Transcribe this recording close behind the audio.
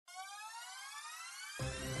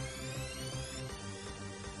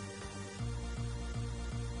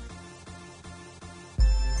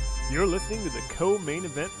You're listening to the Co-Main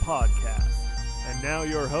Event Podcast. And now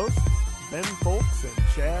your hosts, Ben Folks and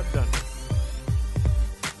Chad Dundas.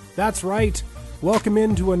 That's right. Welcome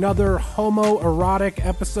into another homoerotic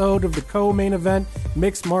episode of the Co-Main Event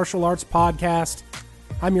Mixed Martial Arts Podcast.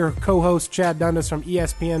 I'm your co-host, Chad Dundas from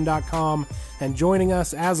ESPN.com, and joining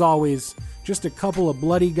us, as always, just a couple of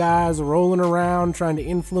bloody guys rolling around trying to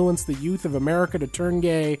influence the youth of America to turn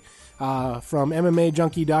gay. From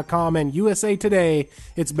MMAJunkie.com and USA Today,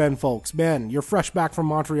 it's Ben Folks. Ben, you're fresh back from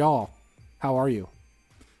Montreal. How are you?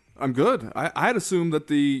 I'm good. I had assumed that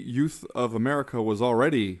the youth of America was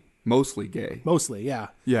already mostly gay. Mostly, yeah.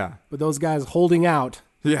 Yeah. But those guys holding out.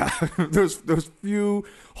 Yeah. There's few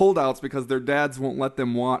holdouts because their dads won't let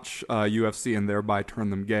them watch UFC and thereby turn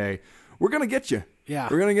them gay. We're going to get you. Yeah.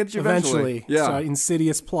 We're going to get you eventually. Yeah. It's an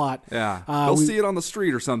insidious plot. Yeah. They'll see it on the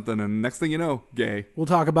street or something, and next thing you know, gay. We'll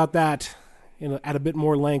talk about that at a bit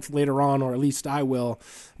more length later on, or at least I will.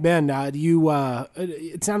 Ben,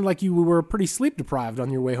 it sounded like you were pretty sleep deprived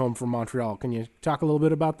on your way home from Montreal. Can you talk a little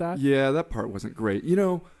bit about that? Yeah, that part wasn't great. You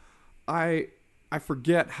know, I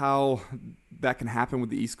forget how that can happen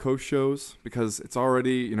with the East Coast shows because it's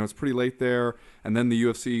already, it's pretty late there. And then the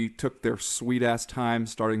UFC took their sweet-ass time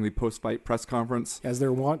starting the post-fight press conference. As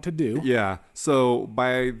they're wont to do. Yeah. So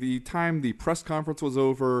by the time the press conference was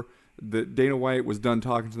over, Dana White was done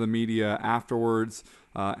talking to the media afterwards.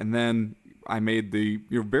 And then I made the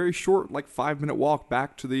very short, 5-minute walk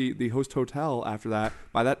back to the host hotel after that.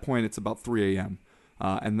 By that point, it's about 3 a.m.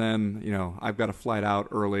 And then, I've got a flight out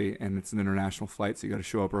early, and it's an international flight, so you got to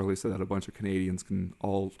show up early so that a bunch of Canadians can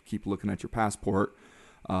all keep looking at your passport.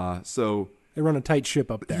 So they run a tight ship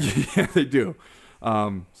up there. Yeah, they do.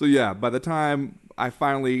 By the time I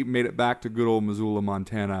finally made it back to good old Missoula,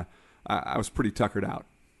 Montana, I was pretty tuckered out.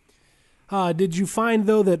 Did you find,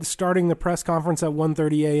 though, that starting the press conference at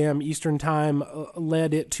 1:30 a.m. Eastern Time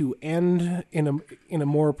led it to end in a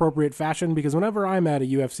more appropriate fashion? Because whenever I'm at a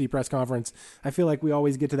UFC press conference, I feel like we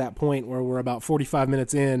always get to that point where we're about 45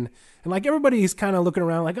 minutes in, and everybody's kind of looking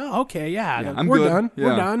around oh, okay, we're good. done. Yeah.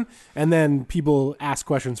 We're done. And then people ask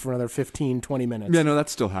questions for another 15, 20 minutes. Yeah, no, that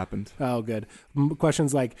still happened. Oh, good.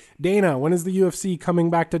 Questions like, Dana, when is the UFC coming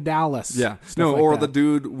back to Dallas? Yeah. Stuff the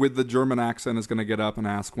dude with the German accent is going to get up and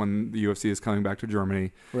ask when the UFC is coming back to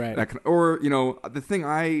Germany. Right. The thing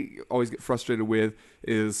I always get frustrated with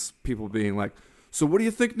is people being like, so what do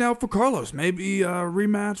you think now for Carlos? Maybe a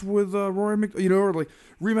rematch with Rory or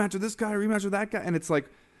rematch with this guy, rematch with that guy. And it's like,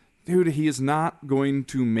 dude, he is not going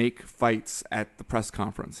to make fights at the press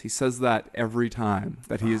conference. He says that every time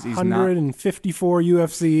that he's 154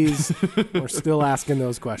 UFCs. We're still asking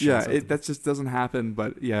those questions. Yeah, that just doesn't happen.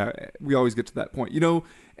 But yeah, we always get to that point,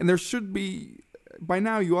 and there should be, by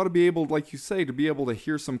now you ought to be able, like you say, to be able to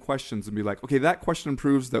hear some questions and be like, okay, that question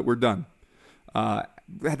proves that we're done.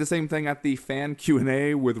 We had the same thing at the fan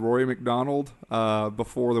Q&A with Rory McDonald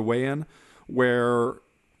before the weigh-in, where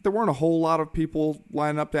there weren't a whole lot of people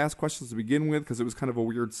lining up to ask questions to begin with because it was kind of a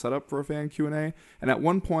weird setup for a fan Q&A. And at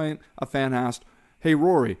one point, a fan asked, hey,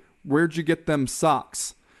 Rory, where'd you get them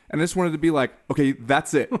socks? And I just wanted to be like, okay,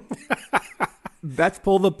 that's it. That's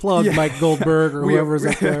pull the plug, yeah. Mike Goldberg or whoever's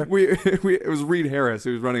up there. It was Reed Harris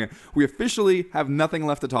who was running it. We officially have nothing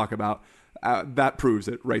left to talk about. That proves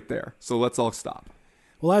it right there. So let's all stop.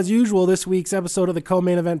 Well, as usual, this week's episode of the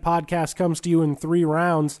Co-Main Event Podcast comes to you in 3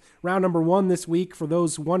 rounds. Round number 1 this week, for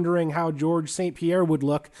those wondering how George St. Pierre would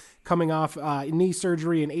look coming off knee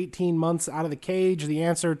surgery and 18 months out of the cage, the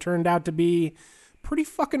answer turned out to be pretty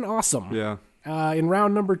fucking awesome. Yeah. In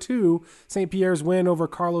round number 2, St. Pierre's win over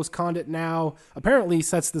Carlos Condit now apparently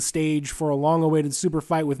sets the stage for a long-awaited super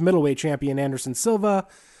fight with middleweight champion Anderson Silva.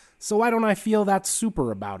 So why don't I feel that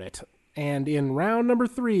super about it? And in round number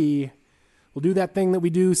 3, we'll do that thing that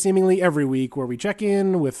we do seemingly every week where we check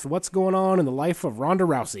in with what's going on in the life of Ronda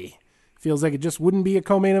Rousey. Feels like it just wouldn't be a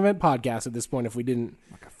Co-Main Event podcast at this point if we didn't.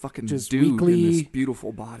 Like a fucking just dude weekly, in this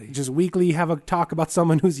beautiful body. Just weekly have a talk about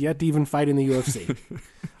someone who's yet to even fight in the UFC.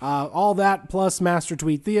 All that plus Master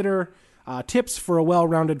Tweet Theater, tips for a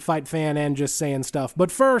well-rounded fight fan, and just saying stuff.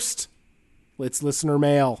 But first, it's listener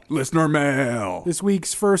mail. Listener mail. This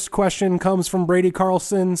week's first question comes from Brady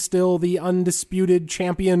Carlson, still the undisputed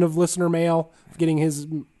champion of listener mail, getting his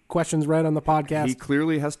questions read on the podcast. He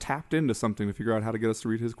clearly has tapped into something to figure out how to get us to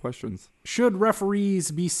read his questions. Should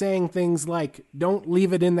referees be saying things like, don't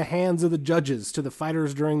leave it in the hands of the judges to the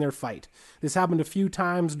fighters during their fight? This happened a few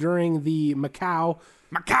times during the Macau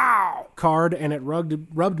card, and it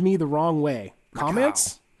rubbed me the wrong way.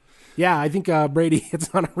 Comments? Yeah, I think Brady hits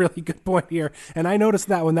on a really good point here, and I noticed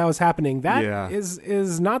that when that was happening. That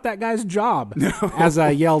is not that guy's job, as I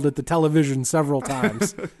yelled at the television several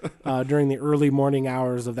times during the early morning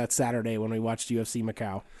hours of that Saturday when we watched UFC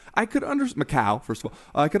Macau. I could understand Macau, first of all.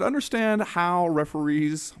 I could understand how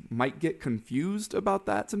referees might get confused about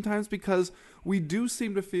that sometimes, because we do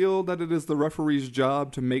seem to feel that it is the referee's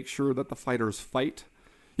job to make sure that the fighters fight.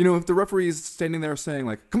 You know, if the referee is standing there saying,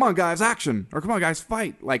 like, come on, guys, action, or come on, guys,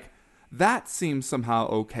 fight, like, that seems somehow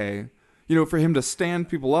okay. You know, for him to stand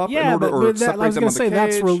people up in order, or separate I was them on going to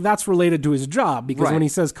the say cage. that's related to his job, because Right. when he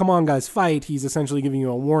says, come on, guys, fight, he's essentially giving you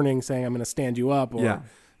a warning saying, I'm going to stand you up, or, Yeah.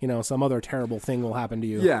 you know, some other terrible thing will happen to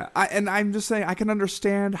you. Yeah, and I'm just saying, I can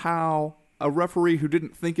understand how a referee who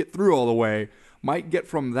didn't think it through all the way might get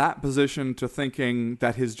from that position to thinking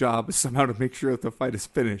that his job is somehow to make sure that the fight is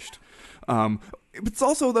finished. It's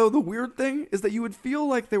also, though, the weird thing is that you would feel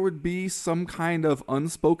like there would be some kind of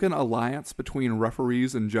unspoken alliance between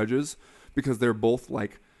referees and judges, because they're both,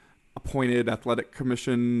 like, appointed athletic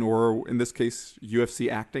commission, or in this case, UFC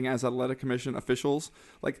acting as athletic commission officials.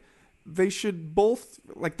 Like, they should both,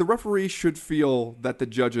 like, the referee should feel that the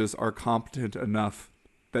judges are competent enough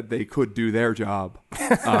that they could do their job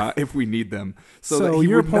if we need them. So that he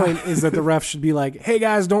your would not- point is that the ref should be like, hey,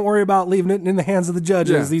 guys, don't worry about leaving it in the hands of the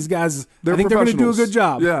judges. Yeah. These guys, They're I think they're going to do a professionals. good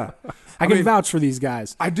job. Yeah. I can vouch for these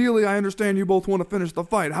guys. Ideally, I understand you both want to finish the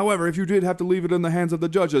fight. However, if you did have to leave it in the hands of the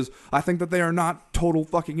judges, I think that they are not total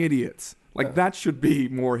fucking idiots. Like, that should be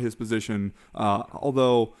more his position.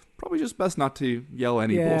 Although, probably just best not to yell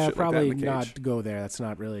any bullshit like that probably in the cage. not go there. That's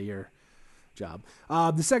not really your job.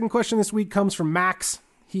 The second question this week comes from Max.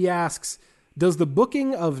 He asks, does the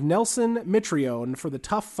booking of Nelson Mitrione for the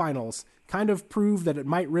TUF finals kind of prove that it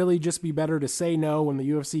might really just be better to say no when the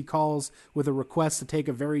UFC calls with a request to take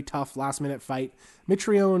a very tough last-minute fight?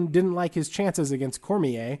 Mitrione didn't like his chances against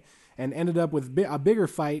Cormier and ended up with a bigger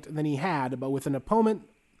fight than he had, but with an opponent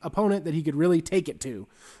that he could really take it to.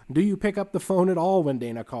 Do you pick up the phone at all when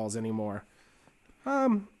Dana calls anymore?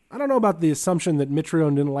 I don't know about the assumption that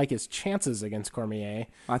Mitrione didn't like his chances against Cormier.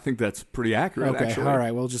 I think that's pretty accurate, Okay, actually. all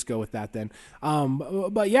right, we'll just go with that then.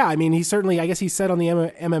 But yeah, I mean, he certainly, I guess he said on the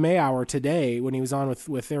MMA Hour today when he was on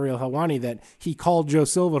with Ariel Helwani that he called Joe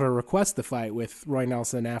Silva to request the fight with Roy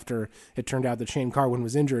Nelson after it turned out that Shane Carwin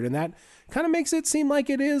was injured. And that kind of makes it seem like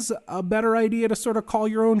it is a better idea to sort of call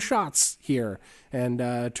your own shots here and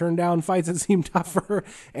turn down fights that seem tougher.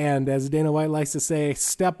 And as Dana White likes to say,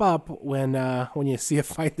 step up when you see a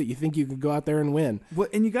fight that you think you could go out there and win. Well,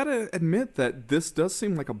 and you got to admit that this does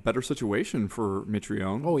seem like a better situation for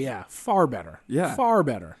Mitrione. Oh, yeah, far better. Yeah. Far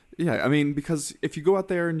better. Yeah, I mean, because if you go out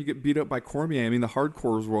there and you get beat up by Cormier, I mean, the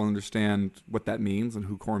hardcores will understand what that means and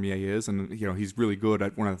who Cormier is, and, you know, he's really good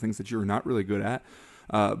at one of the things that you're not really good at.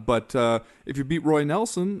 But if you beat Roy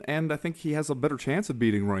Nelson, and I think he has a better chance of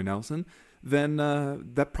beating Roy Nelson, then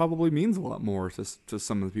that probably means a lot more to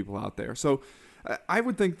some of the people out there. So I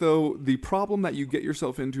would think, though, the problem that you get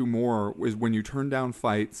yourself into more is when you turn down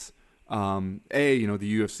fights. You know,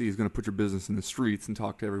 the UFC is going to put your business in the streets and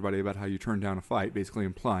talk to everybody about how you turned down a fight, basically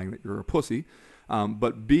implying that you're a pussy.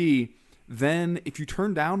 But B, then if you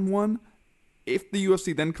turn down one, if the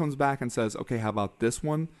UFC then comes back and says, okay, how about this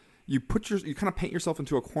one? You kind of paint yourself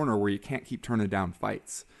into a corner where you can't keep turning down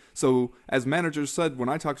fights. So as managers said, when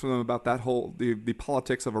I talked to them about that whole, the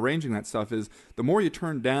politics of arranging that stuff is the more you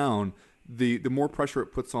turn down, the more pressure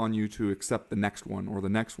it puts on you to accept the next one or the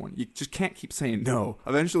next one. You just can't keep saying no.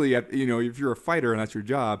 Eventually, you know, if you're a fighter and that's your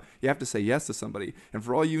job, you have to say yes to somebody. And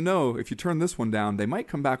for all you know, if you turn this one down, they might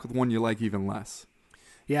come back with one you like even less.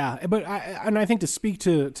 Yeah, but I think to speak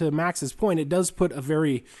to Max's point, it does put a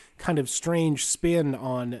very kind of strange spin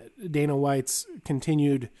on Dana White's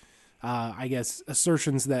continued, I guess,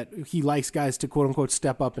 assertions that he likes guys to quote-unquote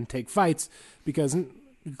step up and take fights, because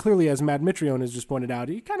clearly, as Matt Mitrione has just pointed out,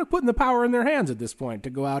 he's kind of putting the power in their hands at this point to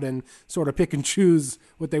go out and sort of pick and choose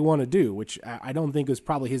what they want to do, which I don't think is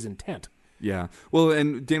probably his intent. Yeah. Well,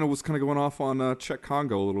 and Dana was kind of going off on Czech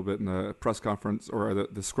Congo a little bit in the press conference, or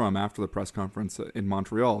the scrum after the press conference in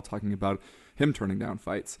Montreal, talking about him turning down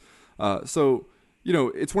fights. So, you know,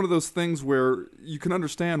 it's one of those things where you can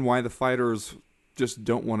understand why the fighters just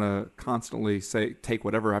don't want to constantly take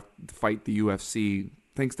whatever fight the UFC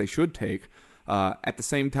thinks they should take. At the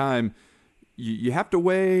same time, you have to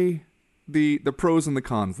weigh the pros and the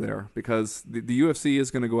cons there, because the UFC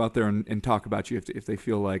is going to go out there and talk about you if they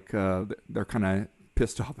feel like they're kind of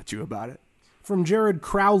pissed off at you about it. From Jared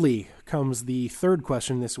Crowley, comes the third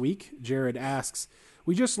question this week. Jared asks,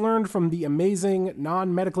 we just learned from the amazing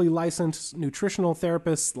non-medically licensed nutritional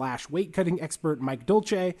therapist / weight cutting expert Mike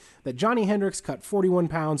Dolce that Johnny Hendricks cut 41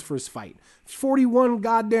 pounds for his fight. 41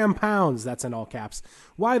 goddamn pounds, that's in all caps.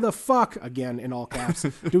 Why the fuck, again in all caps,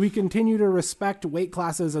 do we continue to respect weight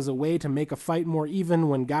classes as a way to make a fight more even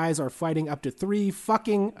when guys are fighting up to 3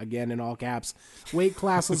 fucking, again in all caps, weight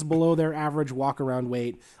classes below their average walk-around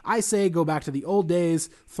weight? I say go back to the old days,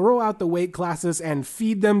 throw out the weight classes, and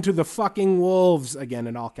feed them to the fucking wolves, again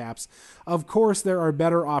in all caps. Of course there are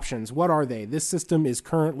better options. What are they? This system is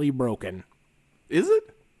currently broken. Is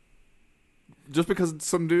it? Just because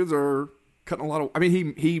some dudes are cutting a lot of... I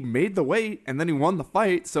mean, he made the weight, and then he won the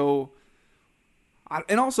fight, so...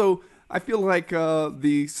 And also, I feel like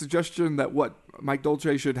the suggestion that, Mike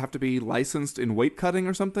Dolce should have to be licensed in weight cutting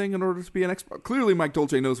or something in order to be an expert. Clearly, Mike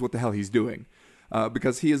Dolce knows what the hell he's doing,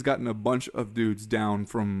 because he has gotten a bunch of dudes down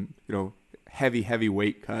from, heavy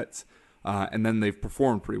weight cuts, and then they've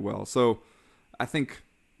performed pretty well. So I think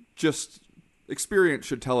just experience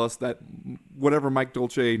should tell us that whatever Mike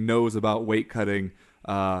Dolce knows about weight cutting,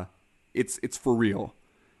 it's for real.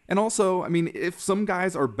 And also, I mean, if some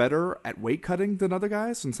guys are better at weight cutting than other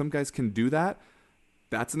guys, and some guys can do that,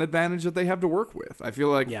 that's an advantage that they have to work with. I feel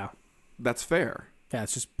like that's fair. Yeah,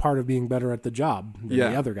 it's just part of being better at the job than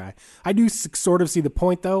the other guy. I do sort of see the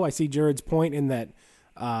point, though. I see Jared's point in that,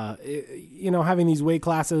 having these weight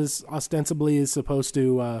classes ostensibly is supposed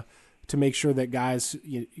to make sure that guys,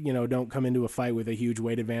 don't come into a fight with a huge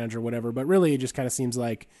weight advantage or whatever. But really, it just kind of seems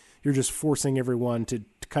like you're just forcing everyone to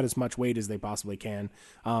cut as much weight as they possibly can.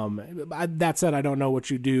 That said, I don't know what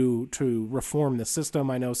you do to reform the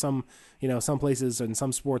system. I know some places and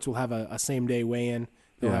some sports will have a same day weigh-in.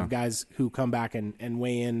 They'll have guys who come back and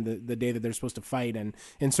weigh in the day that they're supposed to fight. And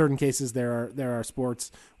in certain cases, there are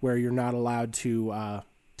sports where you're not allowed to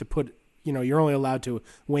put, you're only allowed to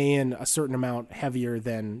weigh in a certain amount heavier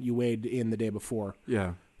than you weighed in the day before.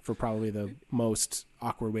 Yeah. For probably the most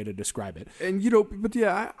awkward way to describe it. And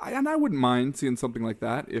I wouldn't mind seeing something like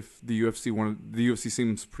that if the UFC wanted. The UFC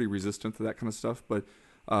seems pretty resistant to that kind of stuff, but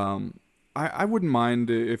I wouldn't mind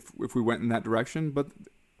if we went in that direction. But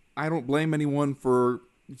I don't blame anyone for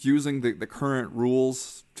using the current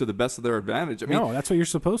rules to the best of their advantage. I mean, no, that's what you're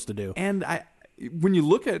supposed to do. And when you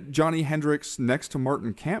look at Johnny Hendricks next to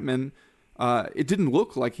Martin Kampmann, it didn't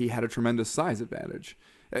look like he had a tremendous size advantage.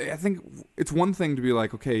 I think it's one thing to be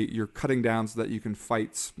like, okay, you're cutting down so that you can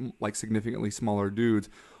fight like significantly smaller dudes.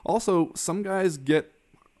 Also, some guys get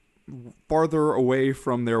farther away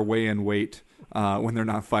from their weigh-in weight when they're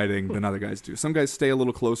not fighting than other guys do. Some guys stay a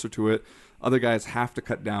little closer to it. Other guys have to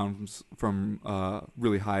cut down from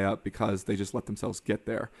really high up because they just let themselves get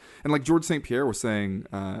there. And like George St. Pierre was saying,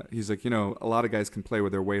 he's like, a lot of guys can play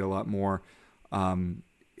with their weight a lot more.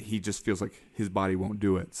 He just feels like his body won't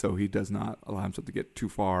do it, so he does not allow himself to get too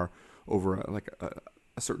far over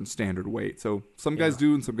a certain standard weight. So some guys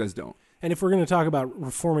do and some guys don't. And if we're going to talk about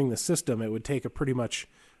reforming the system, it would take a pretty much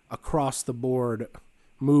across-the-board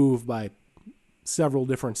move by several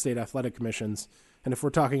different state athletic commissions. And if we're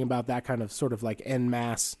talking about that kind of sort of like en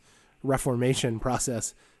masse reformation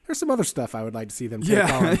process, there's some other stuff I would like to see them take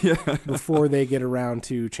on before they get around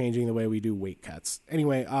to changing the way we do weight cuts.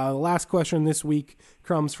 Anyway, the last question this week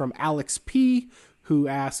comes from Alex P., who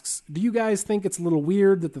asks, do you guys think it's a little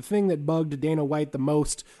weird that the thing that bugged Dana White the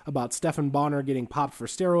most about Stephan Bonnar getting popped for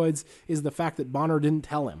steroids is the fact that Bonnar didn't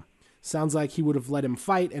tell him? Sounds like he would have let him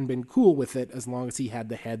fight and been cool with it as long as he had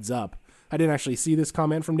the heads up. I didn't actually see this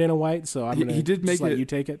comment from Dana White, so I'm going to let you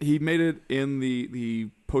take it. He made it in the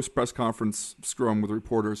post-press conference scrum with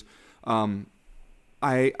reporters. I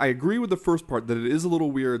agree with the first part that it is a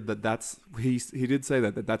little weird that he did say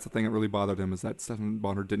that's the thing that really bothered him is that Stephan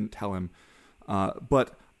Bonnar didn't tell him.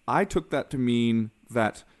 But I took that to mean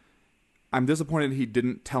that I'm disappointed he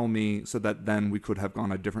didn't tell me so that then we could have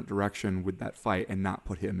gone a different direction with that fight and not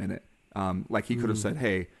put him in it. Like he could have said,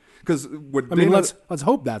 hey... Because let's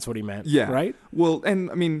hope that's what he meant. Yeah. Right. Well,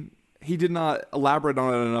 and I mean, he did not elaborate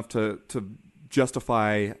on it enough to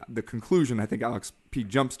justify the conclusion I think Alex P.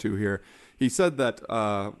 jumps to here. He said that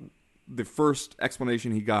the first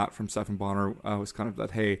explanation he got from Stephan Bonnar was kind of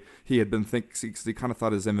that, hey, he had been he kind of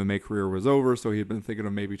thought his MMA career was over, so he had been thinking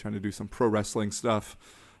of maybe trying to do some pro wrestling stuff.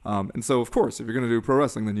 And so, of course, if you're going to do pro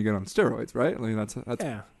wrestling, then you get on steroids, right? I mean, that's get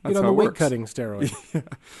how on the it weight works. cutting steroid.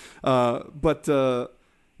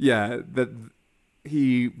 That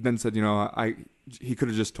he then said, he could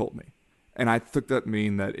have just told me. And I took that to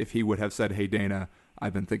mean that if he would have said, hey, Dana,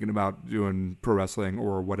 I've been thinking about doing pro wrestling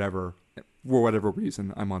or whatever, for whatever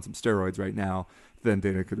reason, I'm on some steroids right now, then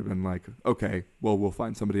Dana could have been like, okay, well, we'll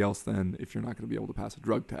find somebody else then if you're not going to be able to pass a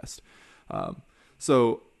drug test.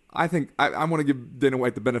 So I think I want to give Dana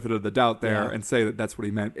White the benefit of the doubt there and say that that's what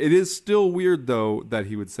he meant. It is still weird, though, that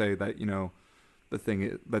he would say that, the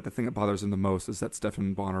thing that bothers him the most is that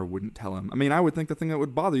Stephan Bonnar wouldn't tell him. I mean, I would think the thing that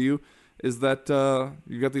would bother you is that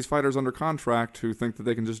you got these fighters under contract who think that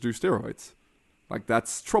they can just do steroids. Like,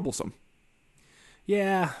 that's troublesome.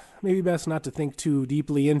 Yeah, maybe best not to think too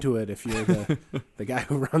deeply into it if you're the guy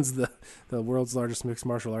who runs the world's largest mixed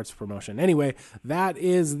martial arts promotion. Anyway, that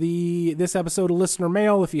is this episode of Listener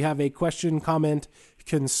Mail. If you have a question, comment,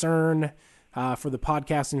 concern for the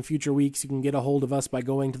podcast in future weeks, you can get a hold of us by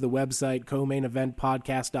going to the website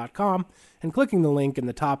co-maineventpodcast.com and clicking the link in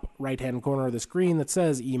the top right-hand corner of the screen that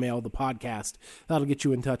says email the podcast. That'll get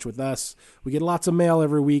you in touch with us. We get lots of mail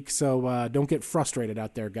every week, so don't get frustrated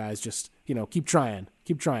out there, guys. Just keep trying,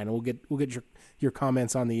 and we'll get your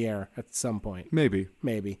comments on the air at some point. Maybe.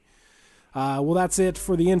 Well, that's it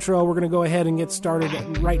for the intro. We're going to go ahead and get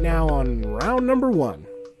started right now on round number 1.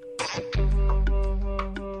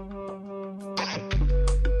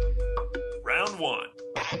 Round 1.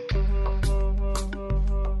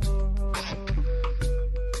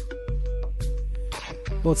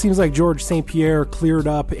 Well, it seems like Georges St-Pierre cleared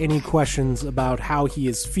up any questions about how he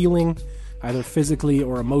is feeling, either physically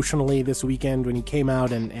or emotionally, this weekend when he came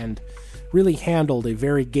out and really handled a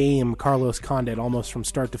very game Carlos Condit almost from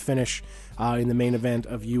start to finish in the main event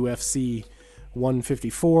of UFC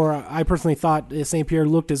 154. I personally thought St-Pierre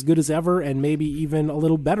looked as good as ever and maybe even a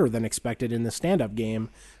little better than expected in the stand-up game,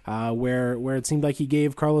 where it seemed like he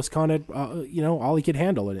gave Carlos Condit all he could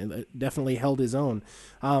handle, and it definitely held his own.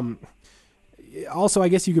 Also, I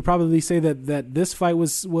guess you could probably say that this fight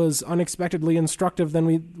was unexpectedly instructive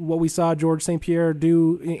than what we saw Georges St-Pierre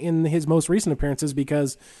do in his most recent appearances,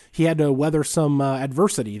 because he had to weather some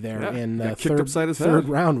adversity there in the third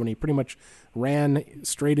round when he pretty much ran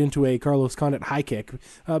straight into a Carlos Condit high kick.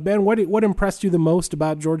 Ben, what impressed you the most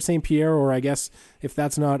about Georges St-Pierre? Or I guess if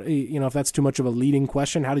that's not if that's too much of a leading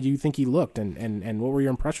question, how did you think he looked, and what were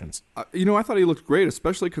your impressions? I thought he looked great,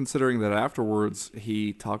 especially considering that afterwards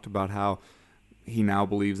he talked about how he now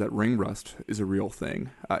believes that ring rust is a real thing.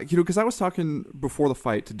 Because I was talking before the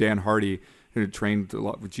fight to Dan Hardy, who had trained a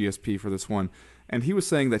lot with GSP for this one, and he was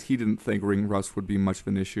saying that he didn't think ring rust would be much of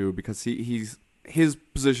an issue because his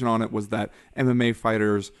position on it was that MMA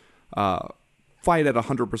fighters fight at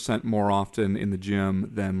 100% more often in the gym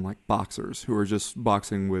than like boxers who are just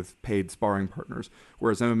boxing with paid sparring partners.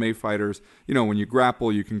 Whereas MMA fighters, when you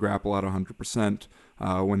grapple, you can grapple at 100%.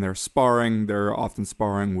 When they're sparring, they're often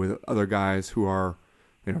sparring with other guys who are,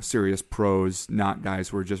 serious pros, not guys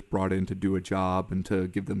who are just brought in to do a job and to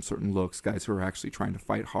give them certain looks, guys who are actually trying to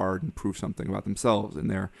fight hard and prove something about themselves in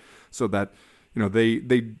there, so that,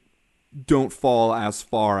 they don't fall as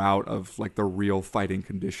far out of like the real fighting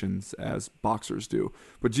conditions as boxers do.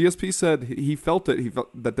 But GSP said he felt it. He felt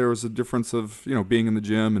that there was a difference of, being in the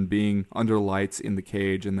gym and being under lights in the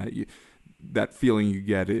cage, and that that feeling you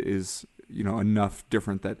get is, enough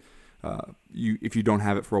different that if you don't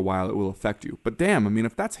have it for a while, it will affect you. But damn, I mean,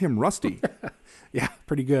 if that's him rusty. Yeah,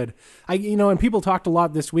 pretty good. And people talked a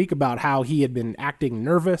lot this week about how he had been acting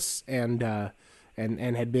nervous and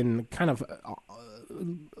had been kind of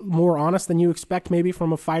more honest than you expect maybe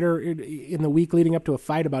from a fighter in the week leading up to a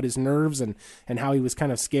fight, about his nerves and how he was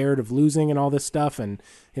kind of scared of losing and all this stuff. And,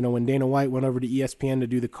 when Dana White went over to ESPN to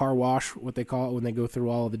do the car wash, what they call it, when they go through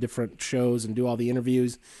all of the different shows and do all the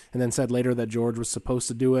interviews, and then said later that George was supposed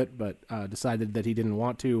to do it, but decided that he didn't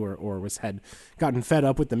want to, or had gotten fed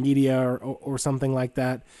up with the media or something like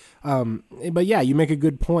that. But yeah, you make a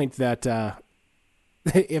good point that,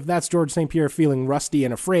 if that's Georges St-Pierre feeling rusty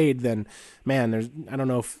and afraid, then man, I don't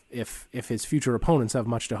know if his future opponents have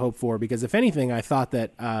much to hope for, because if anything, I thought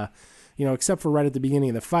that, except for right at the beginning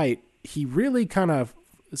of the fight, he really kind of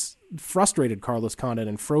frustrated Carlos Condit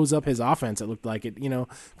and froze up his offense. It looked like it,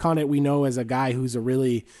 Condit we know as a guy who's a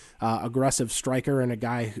really aggressive striker and a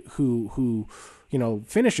guy who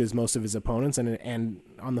finishes most of his opponents, and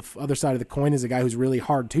on the other side of the coin is a guy who's really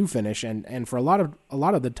hard to finish. And for a lot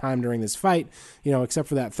of the time during this fight, except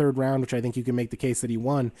for that third round, which I think you can make the case that he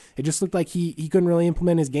won, it just looked like he couldn't really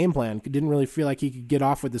implement his game plan. Didn't really feel like he could get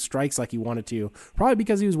off with the strikes like he wanted to, probably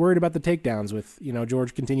because he was worried about the takedowns. With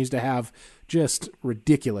George continues to have just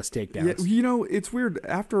ridiculous takedowns. Yeah, it's weird.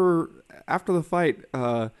 After the fight,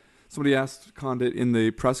 somebody asked Condit in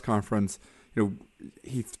the press conference,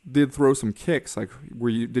 he did throw some kicks. Like,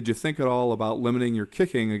 did you think at all about limiting your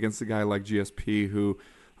kicking against a guy like GSP who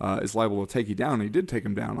is liable to take you down? And he did take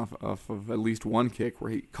him down off of at least one kick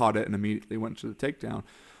where he caught it and immediately went to the takedown.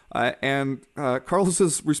 And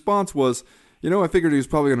Carlos's response was, I figured he was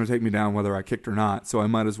probably going to take me down whether I kicked or not, so I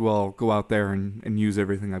might as well go out there and use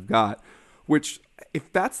everything I've got. Which,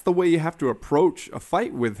 if that's the way you have to approach a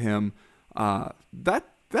fight with him,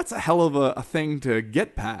 that's a hell of a thing to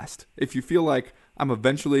get past. If you feel like I'm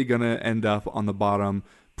eventually going to end up on the bottom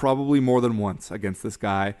probably more than once against this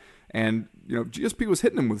guy. And, GSP was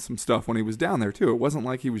hitting him with some stuff when he was down there, too. It wasn't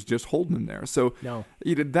like he was just holding him there. So no.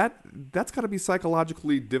 That's got to be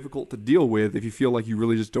psychologically difficult to deal with if you feel like you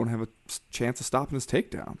really just don't have a chance of stopping his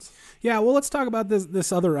takedowns. Yeah, well, let's talk about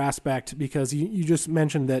this other aspect, because you just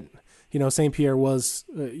mentioned that, St. Pierre was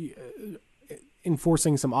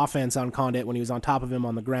enforcing some offense on Condit when he was on top of him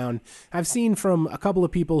on the ground. I've seen from a couple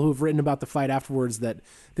of people who've written about the fight afterwards that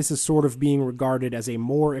this is sort of being regarded as a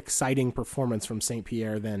more exciting performance from St.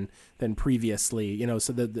 Pierre than previously,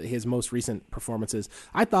 so his most recent performances.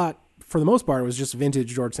 I thought, for the most part, it was just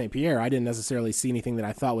vintage George St. Pierre. I didn't necessarily see anything that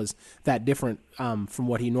I thought was that different from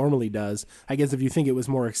what he normally does. I guess if you think it was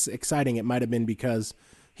more exciting, it might have been because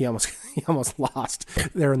he almost lost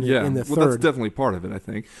there in the third. Well, that's definitely part of it, I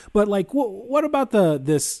think. But what about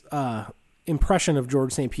this impression of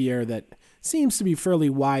George St. Pierre that seems to be fairly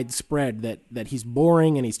widespread, that he's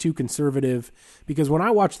boring and he's too conservative? Because when I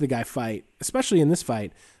watch the guy fight, especially in this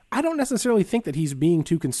fight, I don't necessarily think that he's being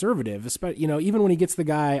too conservative. Even when he gets the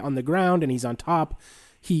guy on the ground and he's on top,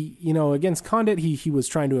 he, against Condit, he was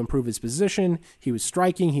trying to improve his position. He was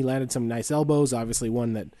striking. He landed some nice elbows. Obviously,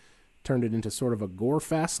 one that turned it into sort of a gore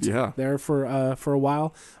fest there for a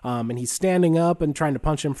while. And he's standing up and trying to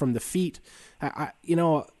punch him from the feet.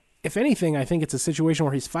 If anything, I think it's a situation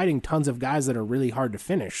where he's fighting tons of guys that are really hard to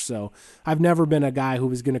finish. So I've never been a guy who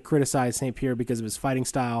was going to criticize St. Pierre because of his fighting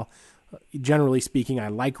style. Generally speaking, I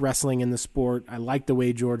like wrestling in the sport. I like the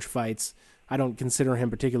way George fights. I don't consider him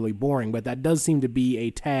particularly boring, but that does seem to be a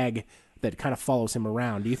tag that kind of follows him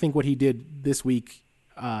around. Do you think what he did this week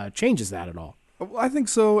changes that at all? I think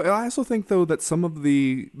so. I also think, though, that some of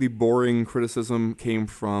the boring criticism came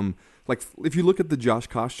from, like, if you look at the Josh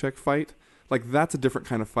Koscheck fight, like, that's a different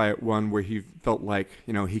kind of fight, one where he felt like,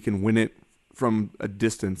 he can win it from a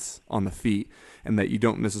distance on the feet, and that you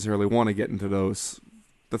don't necessarily want to get into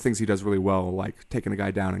the things he does really well, like taking a guy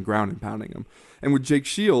down and ground and pounding him. And with Jake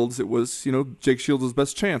Shields, it was, Jake Shields'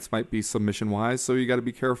 best chance might be submission-wise, so you got to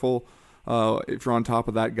be careful if you're on top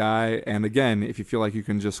of that guy. And again, if you feel like you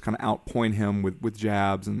can just kind of outpoint him with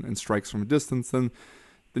jabs and strikes from a distance, then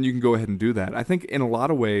you can go ahead and do that. I think in a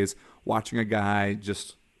lot of ways, watching a guy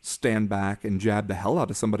just stand back and jab the hell out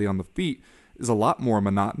of somebody on the feet is a lot more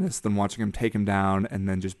monotonous than watching him take him down and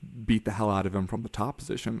then just beat the hell out of him from the top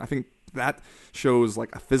position. I think that shows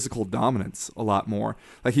like a physical dominance a lot more.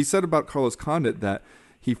 Like he said about Carlos Condit that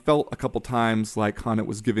he felt a couple times like Condit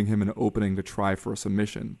was giving him an opening to try for a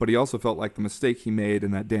submission, but he also felt like the mistake he made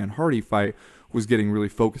in that Dan Hardy fight was getting really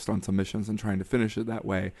focused on submissions and trying to finish it that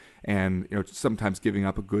way, and sometimes giving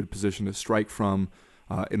up a good position to strike from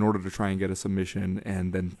in order to try and get a submission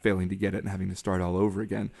and then failing to get it and having to start all over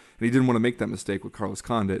again. And he didn't want to make that mistake with Carlos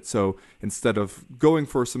Condit, so instead of going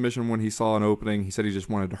for a submission when he saw an opening, he said he just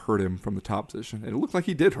wanted to hurt him from the top position, and it looked like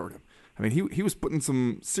he did hurt him. I mean, he was putting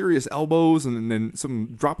some serious elbows and then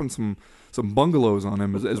dropping some bungalows on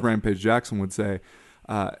him, as Rampage Jackson would say.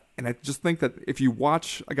 And I just think that if you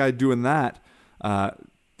watch a guy doing that,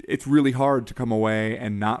 it's really hard to come away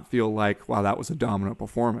and not feel like, wow, that was a dominant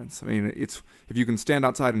performance. I mean, if you can stand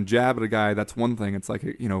outside and jab at a guy, that's one thing. It's like,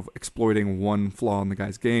 exploiting one flaw in the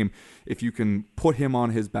guy's game. If you can put him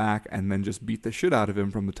on his back and then just beat the shit out of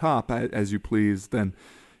him from the top as you please, then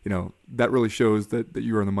that really shows that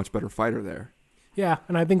you are the much better fighter there. Yeah,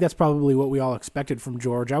 and I think that's probably what we all expected from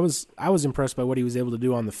George. I was impressed by what he was able to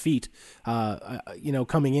do on the feet.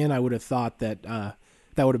 Coming in, I would have thought that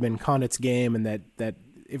that would have been Condit's game, and that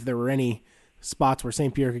if there were any spots where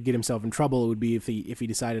St. Pierre could get himself in trouble, it would be if he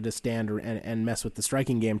decided to stand and mess with the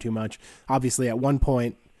striking game too much. Obviously, at one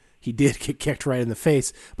point, he did get kicked right in the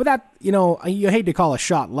face. But that, you hate to call a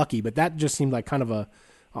shot lucky, but that just seemed like kind of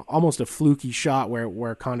almost a fluky shot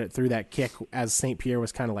where Condit threw that kick as St. Pierre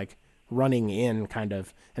was kind of like running in kind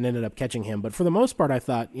of and ended up catching him. But for the most part, I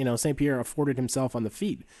thought, St. Pierre afforded himself on the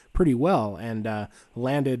feet pretty well and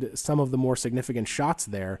landed some of the more significant shots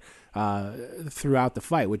there throughout the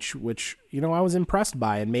fight, which I was impressed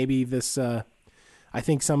by. And maybe this, I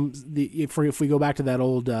think if we go back to that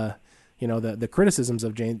old, the criticisms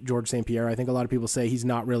of George St. Pierre, I think a lot of people say he's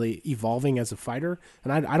not really evolving as a fighter,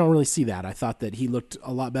 and I don't really see that. I thought that he looked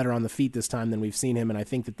a lot better on the feet this time than we've seen him, and I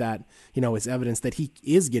think that is evidence that he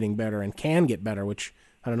is getting better and can get better, which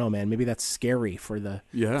I don't know, man. Maybe that's scary for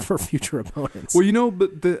for future opponents. Well,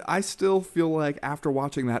 but I still feel like after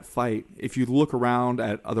watching that fight, if you look around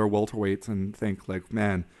at other welterweights and think like,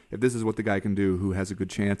 man, if this is what the guy can do, who has a good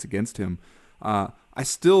chance against him, I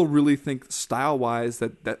still really think style-wise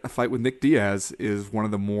that a fight with Nick Diaz is one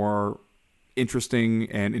of the more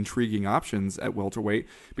interesting and intriguing options at welterweight,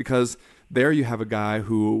 because there you have a guy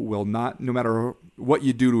who will not, no matter what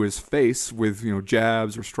you do to his face with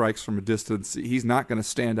jabs or strikes from a distance, he's not going to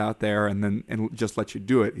stand out there and just let you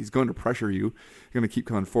do it. He's going to pressure you. He's going to keep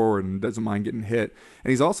coming forward and doesn't mind getting hit.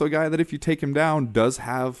 And he's also a guy that if you take him down does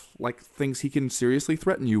have like things he can seriously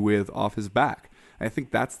threaten you with off his back. And I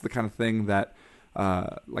think that's the kind of thing that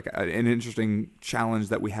an interesting challenge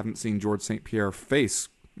that we haven't seen George St. Pierre face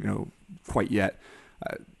quite yet.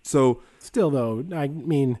 So still, though, I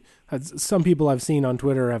mean, some people I've seen on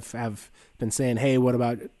Twitter have been saying, hey, what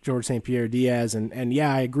about George St. Pierre Diaz? And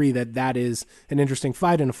yeah, I agree that is an interesting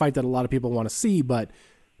fight and a fight that a lot of people want to see, but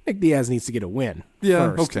Nick Diaz needs to get a win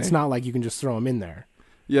first. Okay. It's not like you can just throw him in there.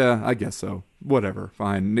 Yeah, I guess so. Whatever,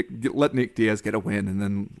 fine. Let Nick Diaz get a win, and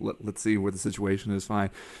then let's see what the situation is. Fine.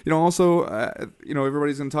 Also,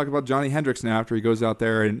 everybody's going to talk about Johnny Hendricks now after he goes out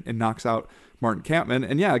there and knocks out Martin Kampmann.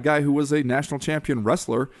 And yeah, a guy who was a national champion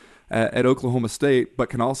wrestler at Oklahoma State, but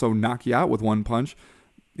can also knock you out with one punch.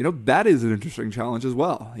 That is an interesting challenge as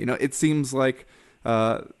well. It seems like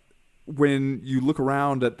when you look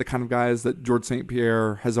around at the kind of guys that George St.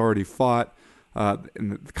 Pierre has already fought, and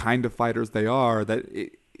the kind of fighters they are, that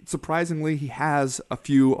surprisingly he has a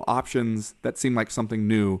few options that seem like something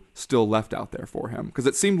new still left out there for him. Because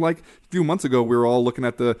it seemed like a few months ago we were all looking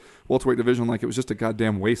at the welterweight division like it was just a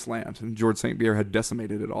goddamn wasteland, and George St. Pierre had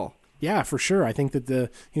decimated it all. Yeah, for sure. I think that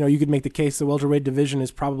you could make the case the welterweight division is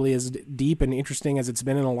probably as deep and interesting as it's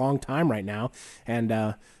been in a long time right now.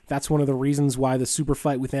 And that's one of the reasons why the super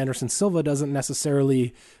fight with Anderson Silva doesn't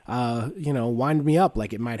necessarily, wind me up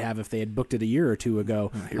like it might have if they had booked it a year or two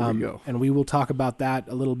ago. Here we go. And we will talk about that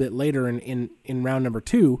a little bit later in round number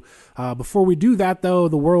 2. Before we do that, though,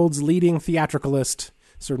 the world's leading theatricalist,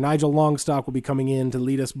 Sir Nigel Longstock, will be coming in to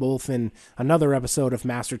lead us both in another episode of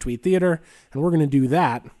Master Tweet Theater, and we're going to do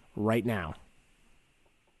that right now.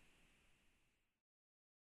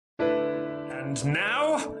 And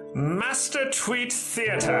now, Master Tweet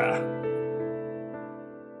Theater.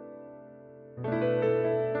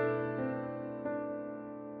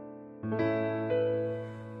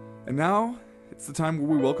 And now, it's the time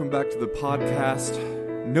where we welcome back to the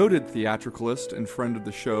podcast noted theatricalist and friend of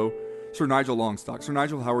the show, Sir Nigel Longstock. Sir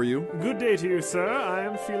Nigel, how are you? Good day to you, sir. I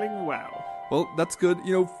am feeling well. Well, that's good.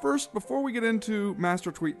 First, before we get into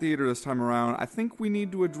Master Tweet Theater this time around, I think we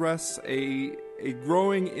need to address a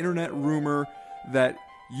growing internet rumor that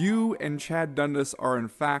you and Chad Dundas are in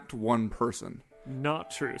fact one person.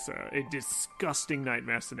 Not true, sir. A disgusting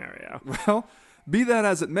nightmare scenario. Well, be that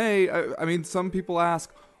as it may, I mean, some people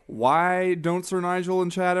ask, why don't Sir Nigel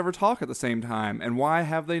and Chad ever talk at the same time? And why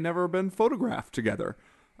have they never been photographed together?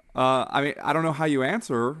 I don't know how you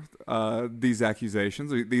answer these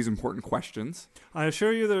accusations, these important questions. I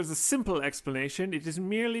assure you there's a simple explanation. It is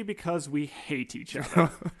merely because we hate each other.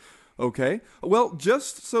 Okay. Well,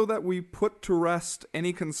 just so that we put to rest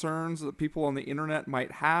any concerns that people on the internet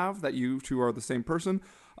might have that you two are the same person,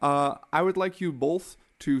 I would like you both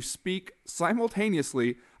to speak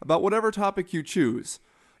simultaneously about whatever topic you choose.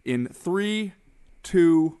 In 3,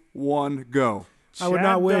 2, 1, go. I would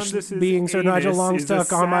not wish being Sir Nigel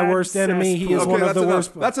Longstock on my worst enemy. He is one of the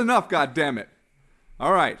worst. That's enough, goddammit.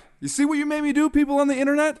 All right. You see what you made me do, people on the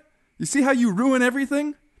internet? You see how you ruin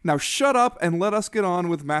everything? Now shut up and let us get on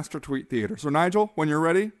with Master Tweet Theater. Sir Nigel, when you're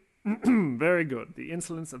ready. Very good. The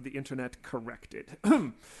insolence of the internet corrected.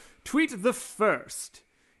 Tweet the first.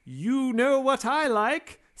 You know what I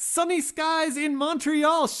like? Sunny skies in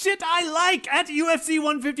Montreal. Shit I like at UFC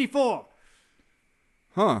 154.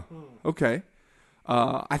 Huh. Okay.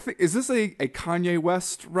 I think, is this a Kanye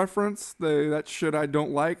West reference? That shit I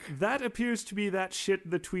don't like? That appears to be that shit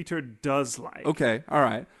the tweeter does like. Okay, all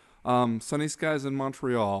right. Sunny skies in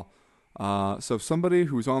Montreal. So somebody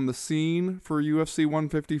who's on the scene for UFC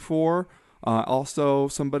 154, also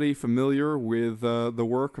somebody familiar with the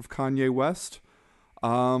work of Kanye West.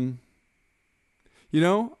 I'm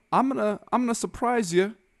gonna surprise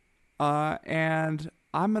you, and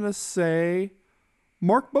I'm gonna say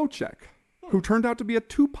Mark Bocek, who turned out to be a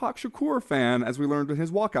Tupac Shakur fan, as we learned in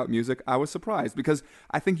his walkout music. I was surprised, because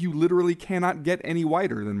I think you literally cannot get any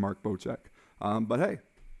whiter than Mark Bocek. But hey.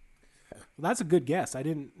 Well, that's a good guess. I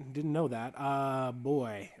didn't know that.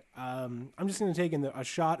 Boy. I'm just going to take a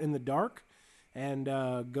shot in the dark and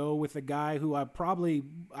go with a guy who I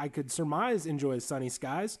could surmise enjoys sunny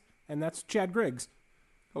skies, and that's Chad Griggs.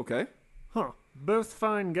 Okay. Huh. Both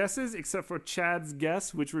fine guesses, except for Chad's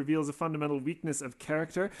guess, which reveals a fundamental weakness of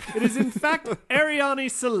character. It is, in fact, Ariane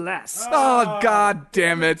Celeste. Oh, God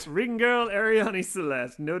damn it. Ring girl Ariane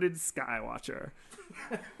Celeste, noted Skywatcher.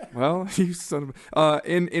 Well, you son of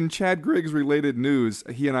in Chad Griggs related news,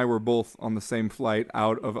 he and I were both on the same flight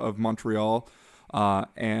out of Montreal.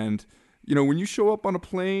 And, you know, when you show up on a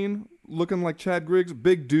plane looking like Chad Griggs,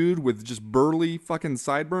 big dude with just burly fucking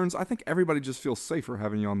sideburns, I think everybody just feels safer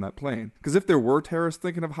having you on that plane. Because if there were terrorists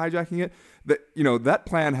thinking of hijacking it, that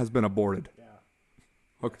plan has been aborted. Yeah.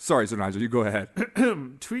 Okay, sorry, Sir Nigel, you go ahead.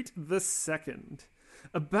 Tweet the second.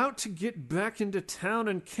 About to get back into town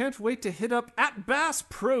and can't wait to hit up at Bass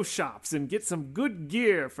Pro Shops and get some good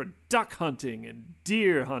gear for duck hunting and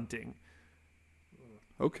deer hunting.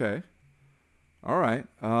 Okay. All right.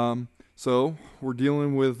 So we're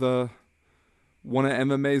dealing with one of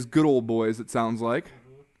MMA's good old boys, it sounds like.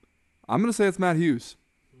 I'm going to say it's Matt Hughes.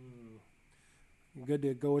 Good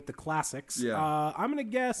to go with the classics. Yeah. I'm going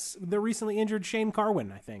to guess the recently injured Shane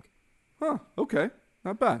Carwin, I think. Huh, okay.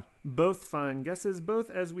 Not bad. Both fine guesses, both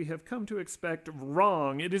as we have come to expect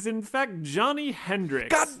wrong. It is in fact Johnny Hendricks.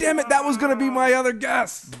 God damn it, that was going to be my other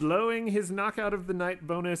guess. Blowing his knockout of the night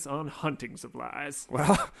bonus on hunting supplies.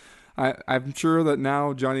 Well, I'm sure that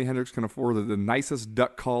now Johnny Hendricks can afford the nicest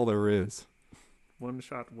duck call there is. One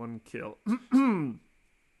shot, one kill.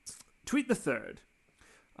 Tweet the third.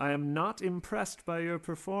 I am not impressed by your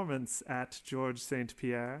performance at George St.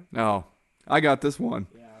 Pierre. Oh, I got this one.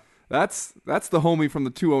 Yeah. That's the homie from the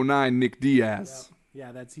 209, Nick Diaz.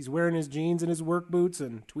 Yeah, he's wearing his jeans and his work boots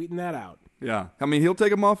and tweeting that out. Yeah. I mean, he'll take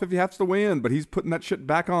them off if he has to weigh in, but he's putting that shit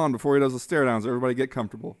back on before he does the stare downs. Everybody get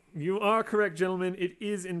comfortable. You are correct, gentlemen. It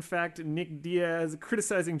is, in fact, Nick Diaz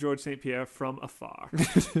criticizing George St. Pierre from afar.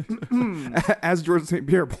 As George St.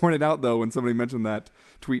 Pierre pointed out, though, when somebody mentioned that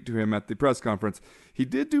tweet to him at the press conference, he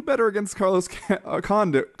did do better against Carlos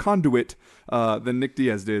Conduit than Nick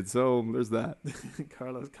Diaz did, so there's that.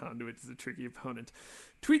 Carlos Conduit is a tricky opponent.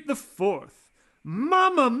 Tweet the fourth.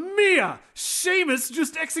 Mamma mia! Sheamus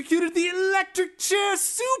just executed the electric chair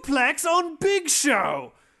suplex on Big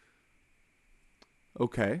Show!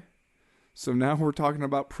 Okay. So now we're talking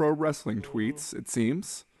about pro wrestling tweets, it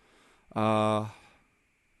seems. And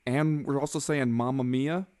we're also saying Mamma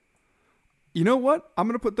Mia. You know what? I'm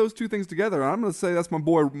going to put those two things together, and I'm going to say that's my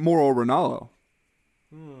boy Mauro Ranallo.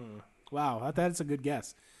 Wow, that's a good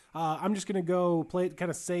guess. I'm just going to go play it kind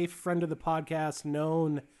of safe, friend of the podcast,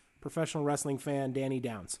 known professional wrestling fan, Danny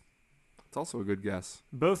Downs. It's also a good guess.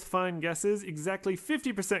 Both fine guesses, exactly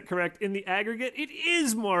 50% correct in the aggregate. It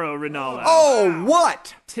is Mauro Ranallo. Oh,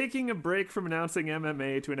 what? Taking a break from announcing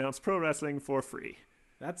MMA to announce pro wrestling for free.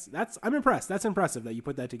 I'm impressed. That's impressive that you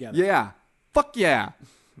put that together. Yeah. Fuck yeah.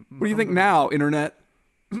 What do you think now, Internet?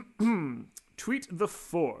 Tweet the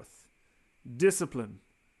fourth. Discipline,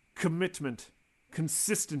 commitment,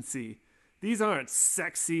 consistency. These aren't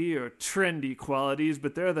sexy or trendy qualities,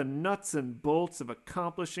 but they're the nuts and bolts of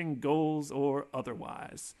accomplishing goals or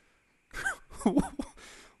otherwise.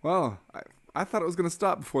 Well, I thought it was going to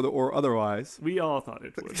stop before the or otherwise. We all thought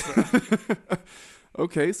it would.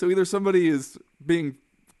 Okay, so either somebody is being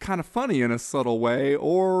kind of funny in a subtle way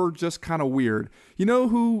or just kind of weird. You know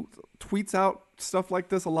who tweets out stuff like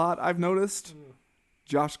this a lot, I've noticed?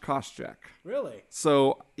 Josh Koscheck. Really?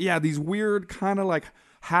 So, yeah, these weird kind of like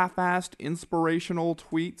half-assed inspirational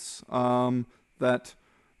tweets that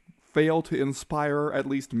fail to inspire at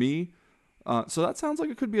least me. So that sounds like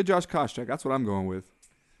it could be a Josh Koscheck. That's what I'm going with.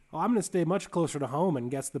 Well, I'm going to stay much closer to home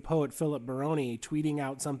and guess the poet Philip Baroni tweeting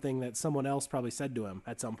out something that someone else probably said to him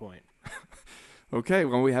at some point. Okay,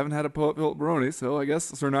 well, we haven't had a poet Philip Baroni, so I guess,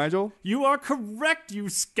 Sir Nigel? You are correct, you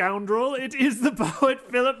scoundrel. It is the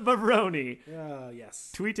poet Philip Baroni.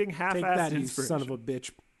 Yes. Tweeting half-assed Take that, you inspiration. son of a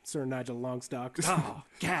bitch, Sir Nigel Longstock. Oh,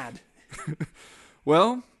 gad.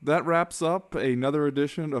 Well, that wraps up another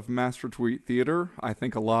edition of Master Tweet Theater. I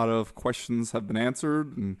think a lot of questions have been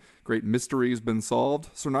answered and great mysteries been solved.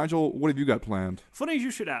 Sir Nigel, what have you got planned? Funny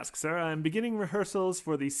you should ask, sir. I'm beginning rehearsals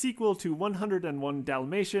for the sequel to 101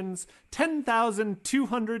 Dalmatians,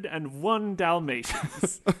 10,201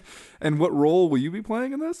 Dalmatians. And what role will you be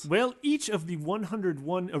playing in this? Well, each of the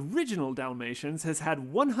 101 original Dalmatians has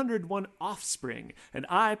had 101 offspring, and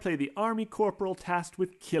I play the army corporal tasked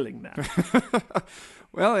with killing them.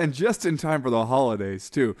 Well, and just in time for the holidays,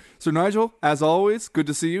 too. Sir Nigel, as always, good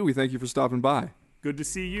to see you. We thank you for stopping by. Good to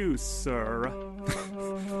see you, sir.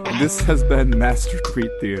 And this has been Master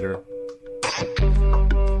Tweet Theater.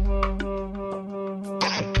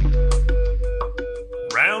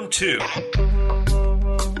 Round 2.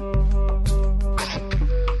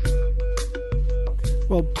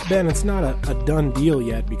 Well, Ben, it's not a done deal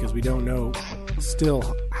yet because we don't know still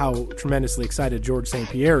how tremendously excited George St.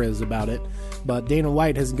 Pierre is about it, but Dana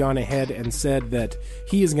White has gone ahead and said that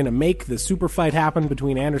he is going to make the super fight happen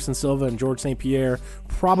between Anderson Silva and George St. Pierre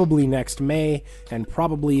probably next May, and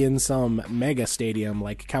probably in some mega stadium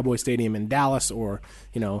like Cowboy Stadium in Dallas, or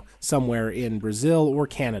somewhere in Brazil or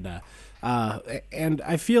Canada. And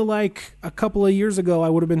I feel like a couple of years ago I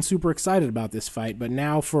would have been super excited about this fight, but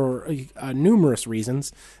now for numerous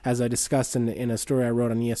reasons, as I discussed in a story I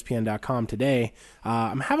wrote on ESPN.com today,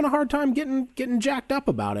 I'm having a hard time getting jacked up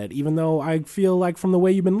about it, even though I feel like from the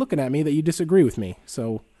way you've been looking at me that you disagree with me.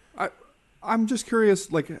 So I'm just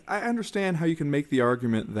curious, like, I understand how you can make the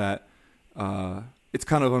argument that it's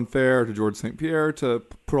kind of unfair to George St. Pierre to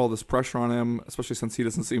put all this pressure on him, especially since he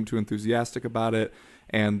doesn't seem too enthusiastic about it.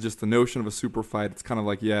 And just the notion of a super fight, it's kind of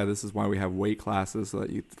like, yeah, this is why we have weight classes, so that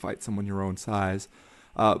you fight someone your own size.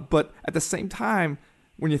 But at the same time,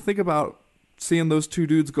 when you think about seeing those two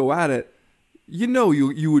dudes go at it,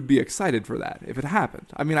 you would be excited for that if it happened.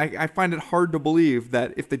 I mean, I find it hard to believe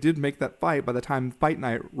that if they did make that fight, by the time fight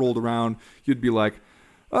night rolled around, you'd be like,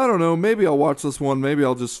 I don't know, maybe I'll watch this one, maybe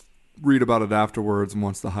I'll just read about it afterwards and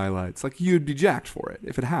watch the highlights. Like, you'd be jacked for it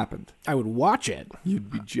if it happened. I would watch it. You'd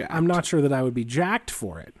be jacked. I'm not sure that I would be jacked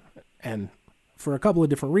for it, and for a couple of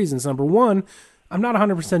different reasons. Number one, I'm not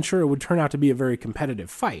 100% sure it would turn out to be a very competitive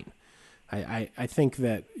fight. I think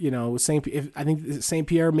that I think St.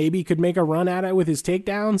 Pierre maybe could make a run at it with his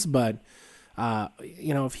takedowns, but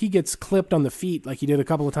if he gets clipped on the feet like he did a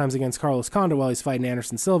couple of times against Carlos Condit while he's fighting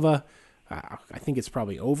Anderson Silva, I think it's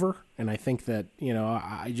probably over. And I think that,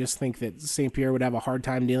 I just think that St. Pierre would have a hard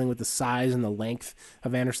time dealing with the size and the length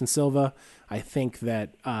of Anderson Silva. I think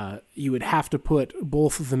that you would have to put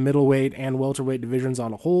both the middleweight and welterweight divisions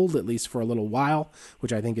on hold, at least for a little while,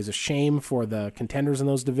 which I think is a shame for the contenders in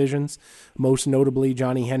those divisions, most notably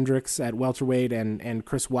Johnny Hendricks at welterweight and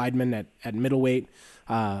Chris Weidman at middleweight,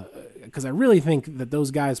 because I really think that those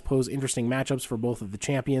guys pose interesting matchups for both of the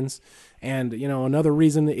champions. And, another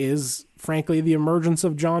reason is, frankly, the emergence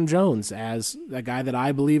of John Jones as a guy that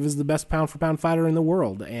I believe is the best pound-for-pound fighter in the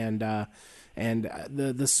world. And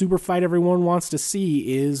the super fight everyone wants to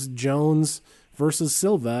see is Jones versus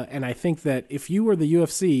Silva. And I think that if you are the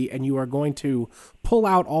UFC and you are going to pull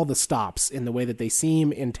out all the stops in the way that they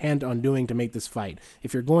seem intent on doing to make this fight,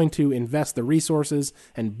 if you're going to invest the resources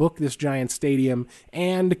and book this giant stadium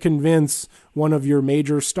and convince one of your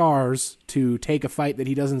major stars to take a fight that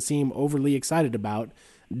he doesn't seem overly excited about,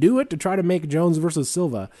 do it to try to make Jones versus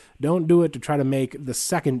Silva. Don't do it to try to make the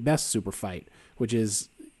second best super fight, which is,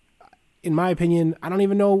 in my opinion, I don't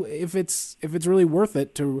even know if it's really worth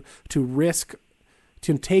it to risk,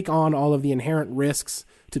 to take on all of the inherent risks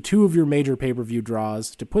to two of your major pay-per-view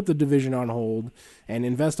draws, to put the division on hold and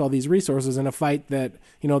invest all these resources in a fight that,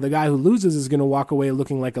 the guy who loses is going to walk away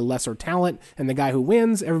looking like a lesser talent, and the guy who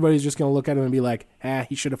wins, everybody's just going to look at him and be like,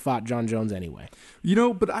 he should have fought John Jones anyway.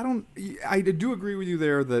 But I do agree with you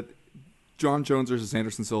there that John Jones versus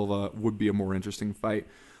Anderson Silva would be a more interesting fight.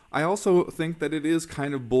 I also think that it is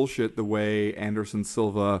kind of bullshit the way Anderson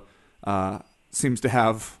Silva seems to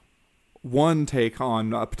have one take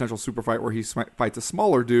on a potential super fight where he fights a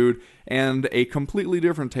smaller dude, and a completely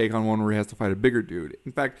different take on one where he has to fight a bigger dude.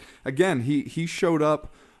 In fact, again, he showed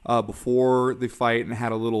up before the fight and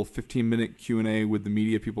had a little 15-minute Q&A with the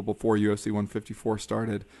media people before UFC 154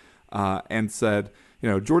 started, and said,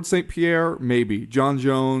 George St. Pierre, maybe. John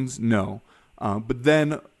Jones, no. But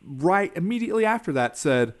then right immediately after that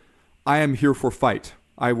said, I am here for fight.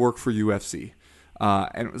 I work for UFC.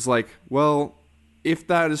 And it was like, well, if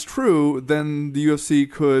that is true, then the UFC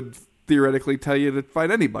could theoretically tell you to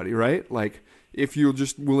fight anybody, right? Like, if you're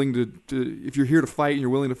just willing if you're here to fight and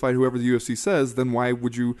you're willing to fight whoever the UFC says, then why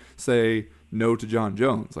would you say no to John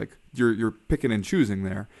Jones? Like, you're picking and choosing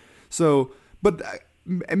there. So, but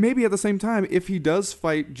maybe at the same time, if he does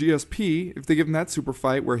fight GSP, if they give him that super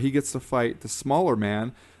fight where he gets to fight the smaller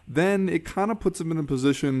man, then it kind of puts him in a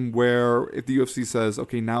position where if the UFC says,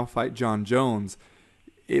 okay, now fight John Jones,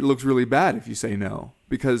 it looks really bad if you say no,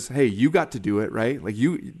 because, hey, you got to do it, right? Like,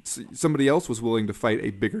 somebody else was willing to fight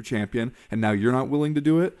a bigger champion, and now you're not willing to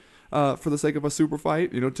do it for the sake of a super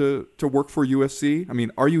fight, to work for UFC. I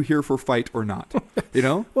mean, are you here for fight or not?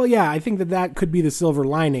 Well, yeah, I think that could be the silver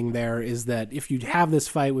lining there, is that if you have this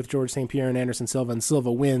fight with George St. Pierre and Anderson Silva and Silva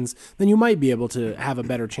wins, then you might be able to have a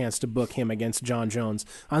better chance to book him against John Jones.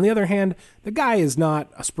 On the other hand, the guy is not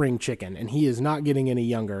a spring chicken, and he is not getting any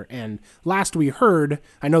younger. And last we heard,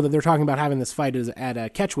 I know that they're talking about having this fight at a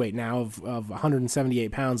catch weight now of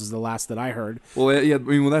 178 pounds is the last that I heard. Well, yeah,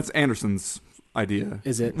 that's Anderson's idea.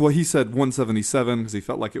 Is it? Well, he said 177 because he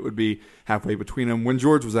felt like it would be halfway between them. When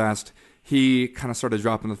George was asked, he kind of started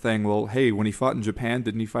dropping the thing, well, hey, when he fought in Japan,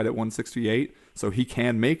 didn't he fight at 168? So he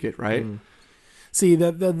can make it, right? See,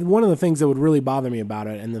 the one of the things that would really bother me about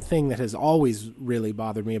it, and the thing that has always really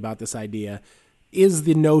bothered me about this idea, is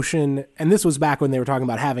the notion, and this was back when they were talking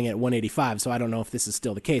about having it at 185, so I don't know if this is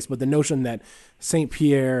still the case, but the notion that St.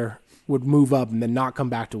 Pierre would move up and then not come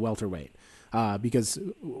back to welterweight. Because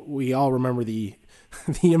we all remember the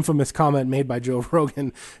infamous comment made by Joe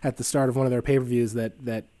Rogan at the start of one of their pay-per-views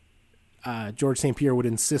that George St. Pierre would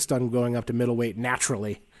insist on going up to middleweight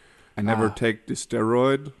naturally. I never take the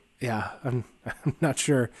steroid. Yeah, I'm not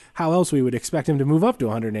sure how else we would expect him to move up to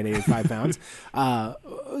 185 pounds.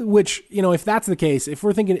 Which, if that's the case, if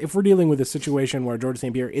we're dealing with a situation where George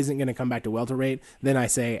St. Pierre isn't going to come back to welterweight, then I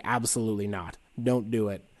say absolutely not. Don't do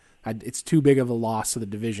it. It's too big of a loss to the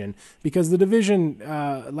division, because the division,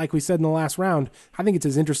 like we said in the last round, I think it's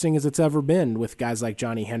as interesting as it's ever been, with guys like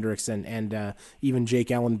Johnny Hendricks and even Jake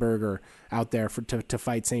Ellenberger out there to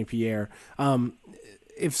fight St. Pierre.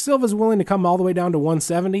 If Silva's willing to come all the way down to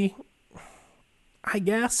 170, I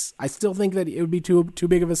guess I still think that it would be too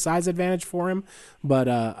big of a size advantage for him. But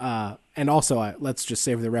and also, let's just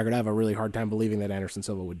say for the record, I have a really hard time believing that Anderson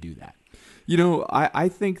Silva would do that. I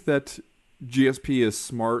think that GSP is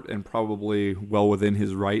smart and probably well within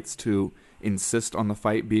his rights to insist on the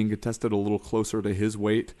fight being contested a little closer to his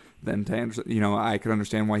weight than to Anderson. I could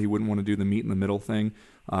understand why he wouldn't want to do the meet in the middle thing,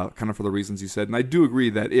 kind of for the reasons you said. And I do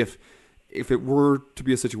agree that if it were to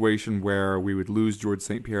be a situation where we would lose George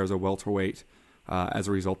St. Pierre as a welterweight as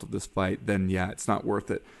a result of this fight, then yeah, it's not worth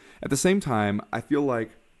it. At the same time, I feel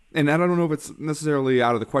like, and I don't know if it's necessarily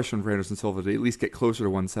out of the question for Anderson Silva to at least get closer to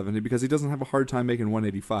 170, because he doesn't have a hard time making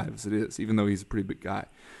 185 as it is, even though he's a pretty big guy.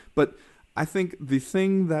 But I think the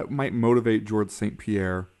thing that might motivate George St.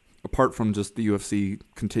 Pierre, apart from just the UFC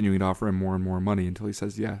continuing to offer him more and more money until he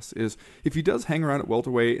says yes, is if he does hang around at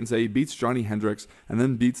welterweight and say he beats Johnny Hendricks and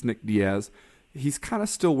then beats Nick Diaz, he's kind of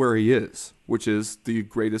still where he is, which is the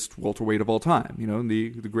greatest welterweight of all time.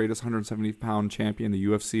 The greatest 170-pound champion the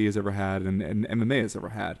UFC has ever had and MMA has ever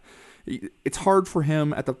had. It's hard for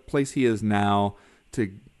him at the place he is now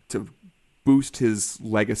to boost his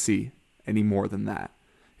legacy any more than that.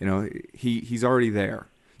 He's already there.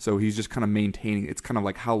 So he's just kind of maintaining. It's kind of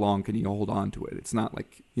like, how long can he hold on to it? It's not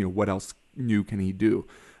like, what else new can he do?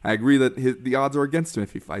 I agree that the odds are against him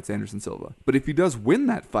if he fights Anderson Silva. But if he does win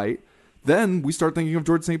that fight, then we start thinking of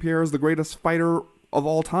George St. Pierre as the greatest fighter of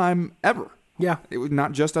all time ever. Yeah. It was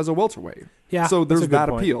not just as a welterweight. Yeah. So there's that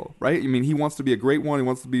point. appeal, right? I mean, he wants to be a great one. He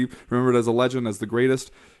wants to be remembered as a legend, as the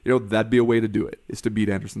greatest. That'd be a way to do it, is to beat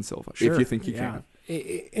Anderson Silva, if you think you can.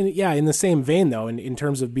 And in the same vein, though, in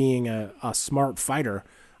terms of being a smart fighter,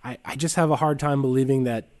 I just have a hard time believing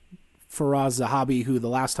that Faraz Zahabi, who the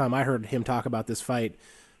last time I heard him talk about this fight,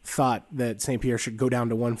 thought that St. Pierre should go down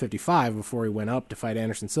to 155 before he went up to fight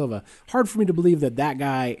Anderson Silva. Hard for me to believe that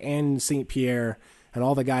guy and St. Pierre and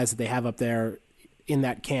all the guys that they have up there in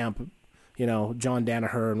that camp, John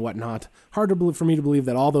Danaher and whatnot, for me to believe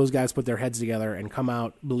that all those guys put their heads together and come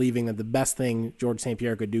out believing that the best thing George St.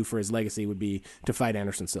 Pierre could do for his legacy would be to fight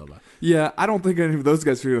Anderson Silva. Yeah, I don't think any of those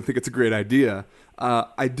guys are going to think it's a great idea.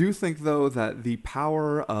 I do think, though, that the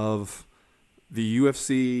power of the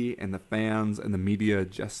UFC and the fans and the media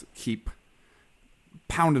just keep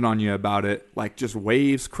pounding on you about it, like just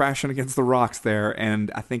waves crashing against the rocks there. And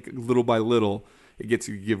I think little by little it gets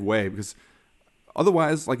you to give way, because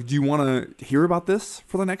otherwise, do you want to hear about this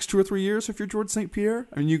for the next 2 or 3 years if you're George St. Pierre?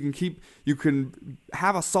 I mean, you can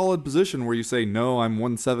have a solid position where you say, no, I'm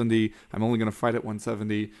 170. I'm only going to fight at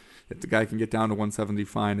 170. If the guy can get down to 170,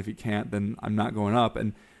 fine. If he can't, then I'm not going up.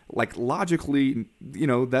 And logically,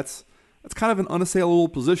 that's kind of an unassailable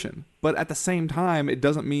position. But at the same time, it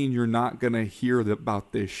doesn't mean you're not going to hear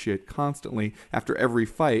about this shit constantly after every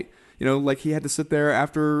fight. He had to sit there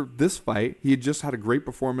after this fight. He had just had a great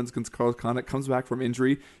performance against Carlos Condit, comes back from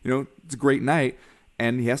injury. It's a great night.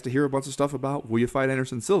 And he has to hear a bunch of stuff about, will you fight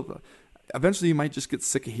Anderson Silva? Eventually, you might just get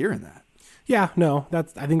sick of hearing that. Yeah, no,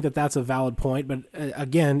 I think that's a valid point. But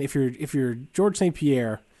again, if you're George St.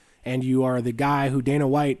 Pierre and you are the guy who Dana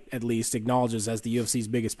White at least acknowledges as the UFC's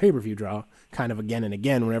biggest pay-per-view draw, kind of again and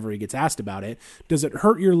again whenever he gets asked about it, does it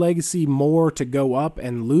hurt your legacy more to go up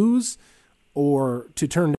and lose or to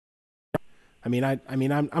turn?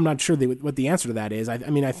 I'm not sure what the answer to that is.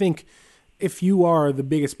 I think if you are the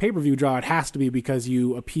biggest pay-per-view draw, it has to be because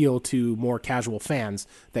you appeal to more casual fans,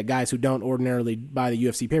 that guys who don't ordinarily buy the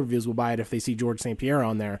UFC pay-per-views will buy it if they see George St. Pierre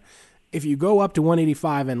on there. If you go up to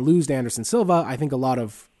 185 and lose to Anderson Silva, I think a lot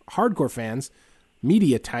of hardcore fans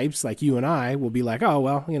media types like you and I will be like, oh,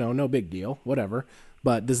 well, no big deal, whatever.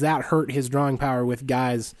 But does that hurt his drawing power with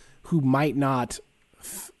guys who might not,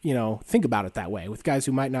 think about it that way, with guys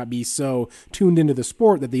who might not be so tuned into the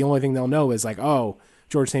sport that the only thing they'll know is like, oh,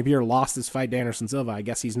 George St. Pierre lost his fight to Anderson Silva. I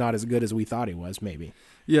guess he's not as good as we thought he was, maybe.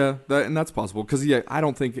 Yeah, and that's possible. Because, I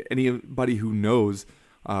don't think anybody who knows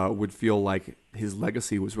would feel like his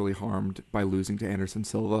legacy was really harmed by losing to Anderson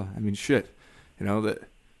Silva. I mean, shit.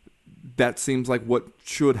 That seems like what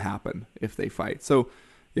should happen if they fight. So,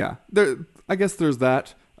 yeah, I guess there's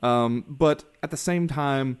that. But at the same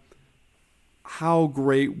time, how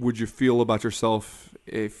great would you feel about yourself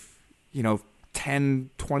if, 10,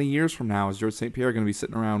 20 years from now, is George St. Pierre going to be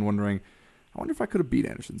sitting around wondering, I wonder if I could have beat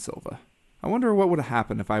Anderson Silva? I wonder what would have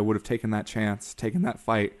happened if I would have taken that chance, taken that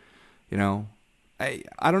fight.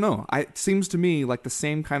 I don't know. It seems to me like the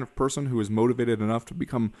same kind of person who is motivated enough to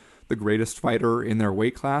become the greatest fighter in their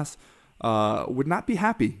weight class would not be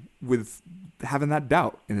happy with having that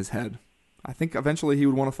doubt in his head. I think eventually he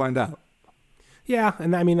would want to find out. Yeah,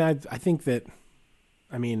 and I think that,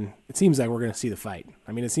 it seems like we're going to see the fight.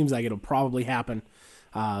 It seems like it'll probably happen.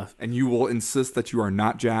 And you will insist that you are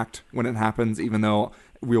not jacked when it happens, even though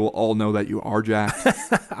we will all know that you are jacked.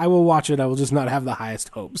 I will watch it. I will just not have the highest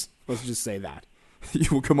hopes. Let's just say that. You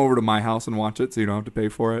will come over to my house and watch it so you don't have to pay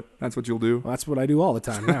for it. That's what you'll do? Well, that's what I do all the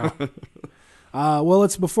time now.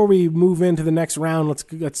 Before we move into the next round,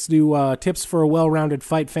 let's do tips for a well-rounded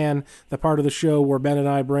fight fan, the part of the show where Ben and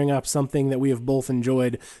I bring up something that we have both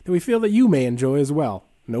enjoyed that we feel that you may enjoy as well.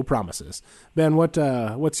 No promises. Ben,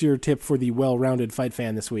 what's your tip for the well-rounded fight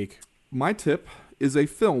fan this week? My tip is a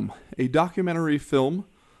documentary film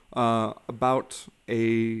about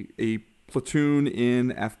a platoon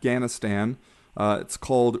in Afghanistan. It's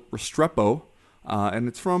called Restrepo. And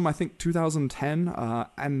it's from, I think, 2010,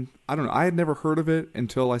 and I don't know, I had never heard of it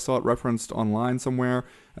until I saw it referenced online somewhere,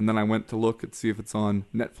 and then I went to look and see if it's on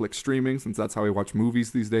Netflix streaming, since that's how we watch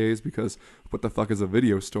movies these days, because what the fuck is a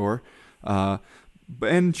video store?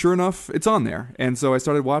 And sure enough, it's on there, and so I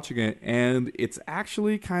started watching it, and it's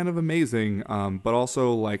actually kind of amazing, but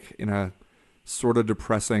also like in a sort of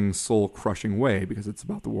depressing, soul-crushing way, because it's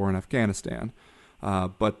about the war in Afghanistan.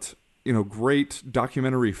 But great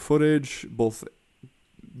documentary footage, both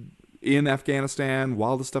in Afghanistan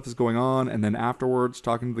while the stuff is going on, and then afterwards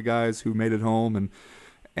talking to the guys who made it home,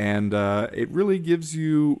 and it really gives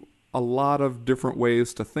you a lot of different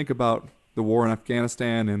ways to think about the war in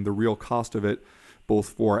Afghanistan and the real cost of it, both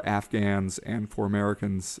for Afghans and for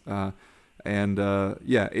Americans.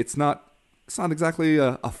 It's not exactly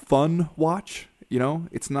a fun watch.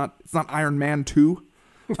 It's not Iron Man 2,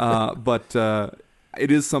 but. It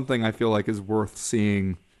is something I feel like is worth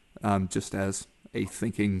seeing just as a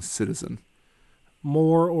thinking citizen.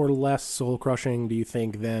 More or less soul-crushing, do you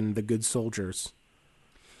think, than The Good Soldiers?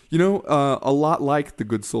 A lot like The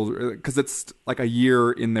Good Soldiers, because it's like a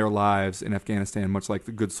year in their lives in Afghanistan, much like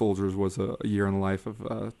The Good Soldiers was a year in the life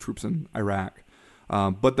of troops in Iraq.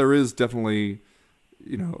 But there is definitely...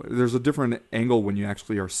 there's a different angle when you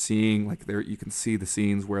actually are seeing, like, there you can see the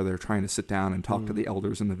scenes where they're trying to sit down and talk to the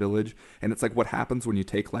elders in the village, and it's like what happens when you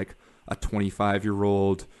take like a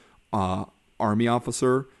 25-year-old army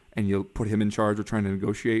officer and you put him in charge of trying to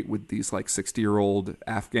negotiate with these like 60-year-old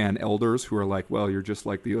Afghan elders who are like, well, you're just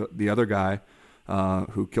like the other guy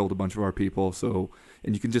who killed a bunch of our people, so,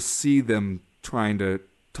 and you can just see them trying to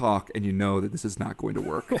talk, and that this is not going to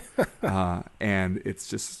work, and it's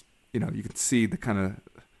just. You can see the kind of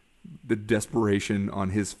the desperation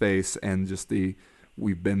on his face and just the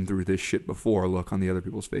we've been through this shit before look on the other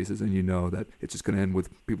people's faces, and that it's just going to end with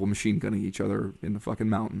people machine gunning each other in the fucking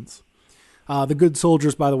mountains. The Good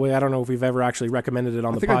Soldiers, by the way, I don't know if we've ever actually recommended it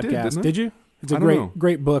on the podcast. Did you? It's a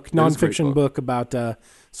great book, nonfiction book about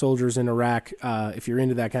soldiers in Iraq. If you're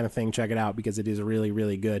into that kind of thing, check it out because it is really,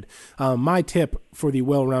 really good. My tip for the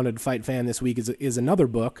well-rounded fight fan this week is another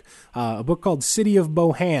book, a book called City of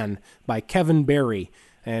Bohan by Kevin Barry.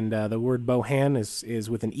 And the word Bohan is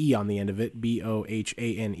with an E on the end of it,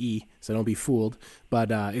 Bohane, so don't be fooled.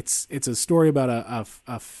 But it's a story about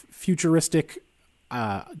a futuristic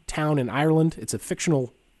town in Ireland. It's a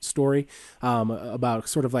fictional story about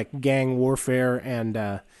sort of like gang warfare, and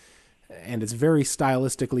it's very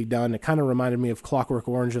stylistically done. It kind of reminded me of Clockwork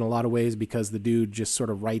Orange in a lot of ways because the dude just sort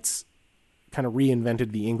of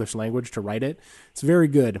reinvented the English language to write it. It's very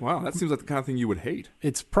good. Wow, that seems like the kind of thing you would hate.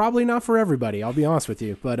 It's probably not for everybody, I'll be honest with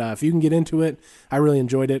you. But if you can get into it, I really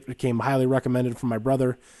enjoyed it. It came highly recommended from my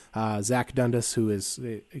brother, Zach Dundas, who is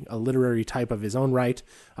a literary type of his own right.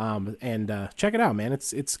 And check it out, man.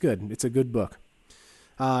 It's good. It's a good book.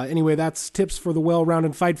 Anyway, that's tips for the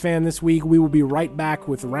well-rounded fight fan this week. We will be right back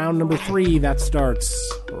with round number 3 that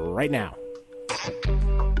starts right now.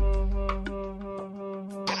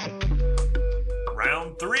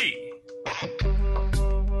 Round 3.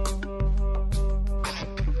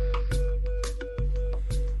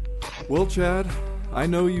 Well, Chad, I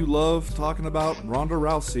know you love talking about Ronda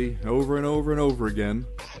Rousey over and over and over again.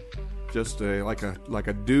 Just like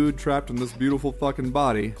a dude trapped in this beautiful fucking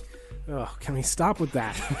body. Oh, can we stop with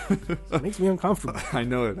that? It makes me uncomfortable. I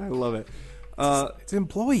know it. I love it. It's an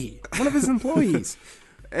employee. One of his employees.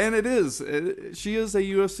 And it is. She is a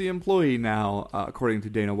UFC employee now, according to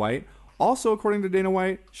Dana White. Also, according to Dana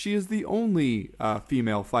White, she is the only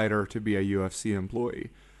female fighter to be a UFC employee.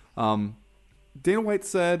 Dana White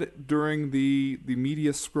said during the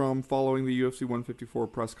media scrum following the UFC 154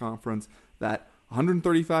 press conference that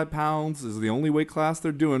 135 pounds is the only weight class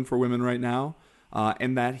they're doing for women right now,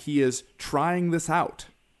 and that he is trying this out,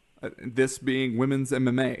 this being women's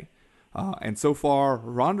MMA. And so far,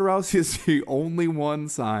 Ronda Rousey is the only one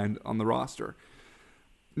signed on the roster.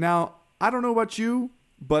 Now, I don't know about you,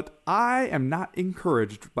 but I am not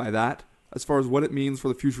encouraged by that as far as what it means for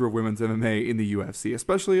the future of women's MMA in the UFC,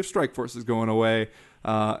 especially if Strikeforce is going away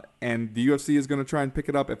and the UFC is going to try and pick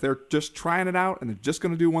it up. If they're just trying it out and they're just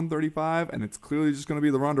going to do 135 and it's clearly just going to be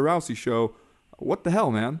the Ronda Rousey show, what the hell,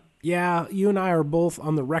 man? Yeah, you and I are both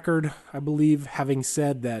on the record, I believe, having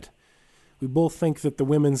said that we both think that the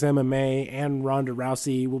women's MMA and Ronda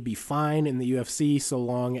Rousey will be fine in the UFC so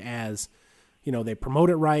long as, you know, they promote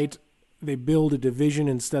it right, they build a division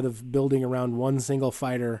instead of building around one single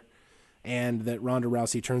fighter, and that Ronda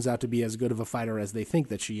Rousey turns out to be as good of a fighter as they think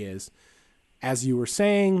that she is. As you were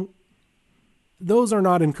saying, those are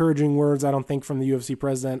not encouraging words, I don't think, from the UFC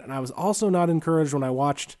president, and I was also not encouraged when I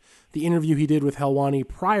watched the interview he did with Helwani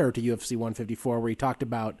prior to UFC 154, where he talked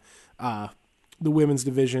about the women's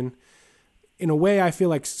division. In a way, I feel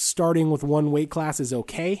like starting with one weight class is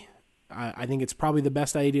okay. I think it's probably the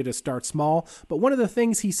best idea to start small. But one of the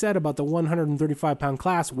things he said about the 135-pound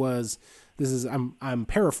class was, I'm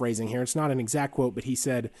paraphrasing here, it's not an exact quote, but he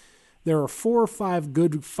said, there are 4 or 5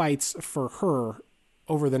 good fights for her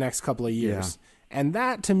over the next couple of years. Yeah. And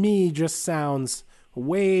that, to me, just sounds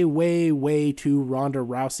way, way, way too Ronda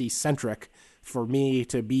Rousey-centric for me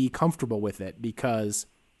to be comfortable with it. Because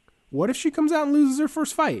what if she comes out and loses her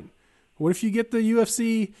first fight? What if you get the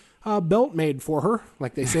UFC belt made for her,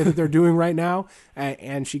 like they say that they're doing right now,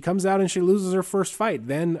 and she comes out and she loses her first fight?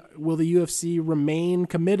 Then will the UFC remain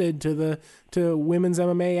committed to women's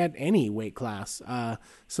MMA at any weight class?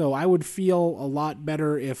 So I would feel a lot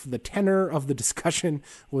better if the tenor of the discussion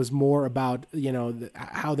was more about, you know,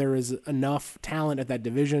 how there is enough talent at that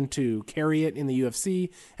division to carry it in the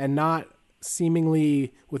UFC, and not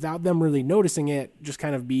seemingly, without them really noticing it, just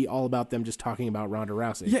kind of be all about them just talking about Ronda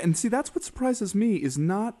Rousey. Yeah, and see, that's what surprises me, is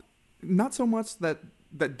not so much that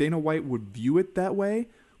Dana White would view it that way,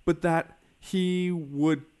 but that he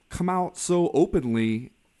would come out so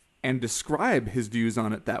openly and describe his views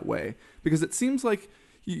on it that way. Because it seems like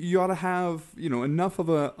you ought to have, you know, enough of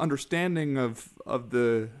a understanding of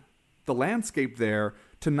the landscape there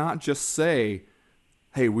to not just say,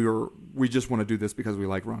 hey, we just want to do this because we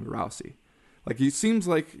like Ronda Rousey. Like, it seems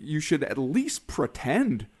like you should at least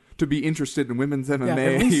pretend to be interested in women's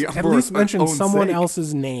MMA. At least mention someone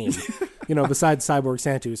else's name, you know, besides Cyborg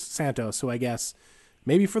Santos, who I guess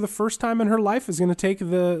maybe for the first time in her life is going to take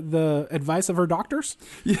the advice of her doctors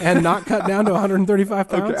and not cut down to 135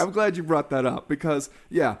 pounds. Okay, I'm glad you brought that up because,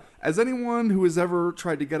 yeah, as anyone who has ever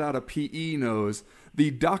tried to get out of PE knows,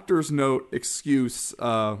 the doctor's note excuse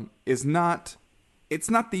is not,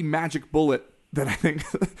 it's not the magic bullet that I think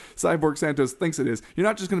Cyborg Santos thinks it is. You're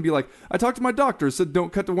not just going to be like, I talked to my doctor, said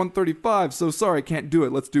don't cut to 135, so sorry, I can't do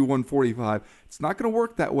it. Let's do 145. It's not going to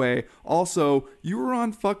work that way. Also, you were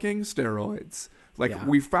on fucking steroids. Like,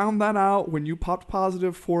 we found that out when you popped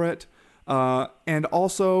positive for it. And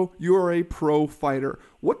also, you are a pro fighter.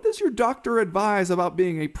 What does your doctor advise about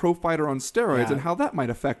being a pro fighter on steroids and how that might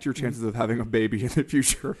affect your chances of having a baby in the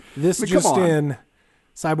future?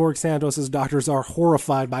 Cyborg Santos' doctors are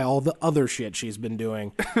horrified by all the other shit she's been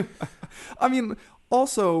doing. I mean,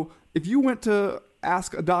 also, if you went to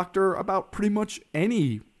ask a doctor about pretty much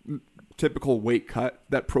any typical weight cut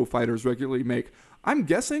that pro fighters regularly make, I'm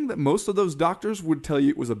guessing that most of those doctors would tell you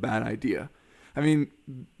it was a bad idea. I mean,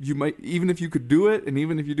 you might, even if you could do it, and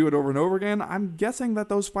even if you do it over and over again, I'm guessing that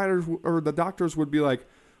those fighters or the doctors would be like,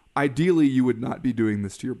 ideally, you would not be doing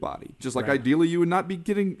this to your body. Just like ideally, you would not be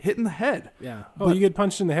getting hit in the head. Yeah. Oh, you get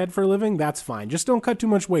punched in the head for a living? That's fine. Just don't cut too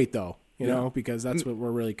much weight, though, you know, because that's what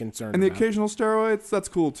we're really concerned about. And the occasional steroids, that's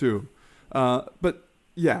cool, too. But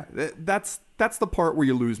Yeah, that's the part where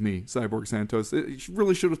you lose me, Cyborg Santos. You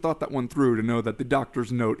really should have thought that one through to know that the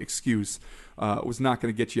doctor's note excuse was not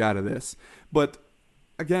going to get you out of this. But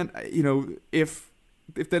again, if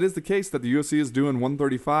that is the case, that the UFC is doing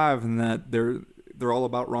 135 and that they're all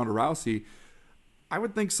about Ronda Rousey, I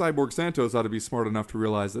would think Cyborg Santos ought to be smart enough to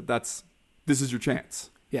realize that this is your chance.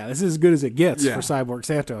 Yeah, this is as good as it gets Yeah. for Cyborg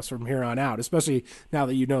Santos from here on out, especially now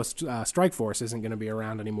that Strikeforce isn't going to be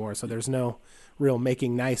around anymore, so there's no real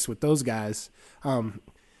making nice with those guys. I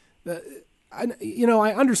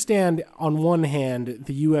understand on one hand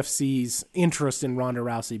the UFC's interest in Ronda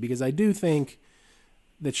Rousey, because I do think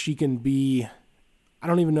that she can be, I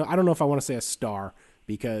don't know if I want to say a star,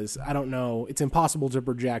 because I don't know, it's impossible to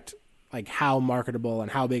project like how marketable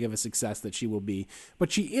and how big of a success that she will be.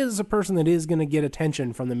 But she is a person that is going to get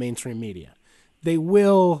attention from the mainstream media. They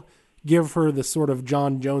will give her the sort of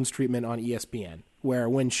John Jones treatment on ESPN, where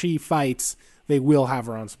when she fights, they will have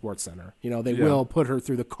her on SportsCenter. They will put her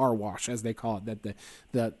through the car wash, as they call it,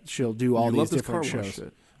 that she'll do all these different shows.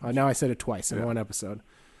 Now I said it twice in one episode.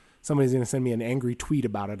 Somebody's going to send me an angry tweet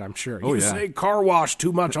about it, I'm sure. You say car wash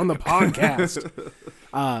too much on the podcast.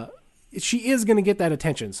 She is going to get that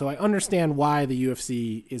attention, so I understand why the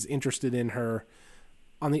UFC is interested in her.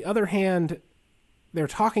 On the other hand, they're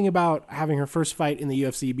talking about having her first fight in the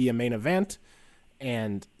UFC be a main event,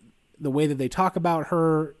 and the way that they talk about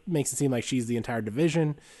her makes it seem like she's the entire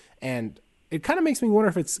division, and it kind of makes me wonder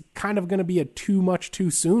if it's kind of going to be a too much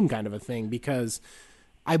too soon kind of a thing, because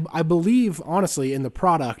I believe, honestly, in the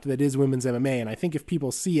product that is women's MMA, and I think if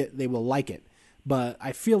people see it, they will like it. But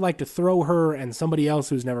I feel like to throw her and somebody else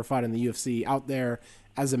who's never fought in the UFC out there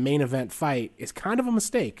as a main event fight is kind of a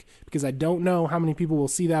mistake, because I don't know how many people will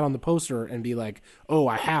see that on the poster and be like, oh,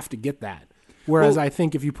 I have to get that. Whereas I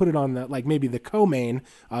think if you put it on maybe the co-main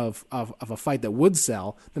of a fight that would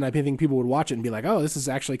sell, then I think people would watch it and be like, oh, this is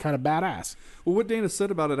actually kind of badass. Well, what Dana said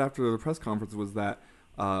about it after the press conference was that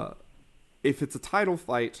if it's a title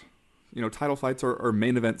fight, title fights are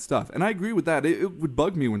main event stuff. And I agree with that. It would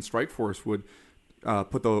bug me when Strikeforce would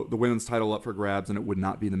put the women's title up for grabs and it would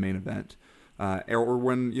not be the main event. Or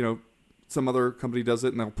when, some other company does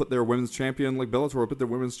it and they'll put their women's champion, like Bellator will put their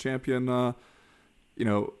women's champion,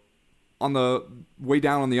 on the way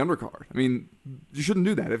down on the undercard. I mean, you shouldn't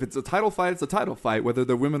do that. If it's a title fight, it's a title fight, whether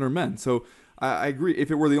they're women or men. So I agree.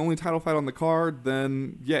 If it were the only title fight on the card,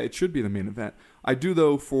 then yeah, it should be the main event. I do,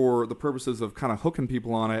 though, for the purposes of kind of hooking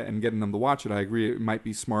people on it and getting them to watch it, I agree it might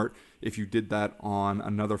be smart if you did that on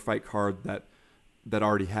another fight card that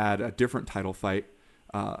already had a different title fight.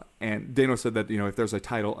 And Dano said that, if there's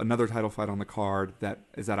another title fight on the card that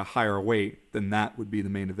is at a higher weight, then that would be the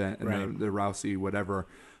main event, and right. the Rousey whatever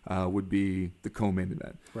would be the co-main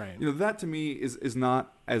event. Right. That to me is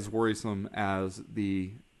not as worrisome as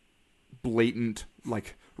the blatant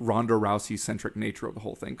Ronda Rousey centric nature of the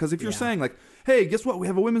whole thing. Because if you're saying hey, guess what? We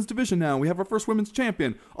have a women's division now. We have our first women's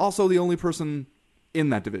champion. Also the only person in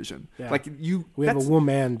that division. Yeah. We have a that's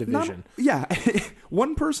woman division.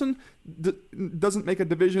 One person doesn't make a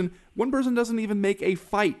division. One person doesn't even make a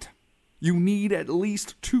fight. You need at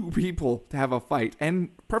least two people to have a fight, and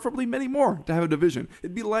preferably many more to have a division.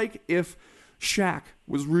 It'd be like if Shaq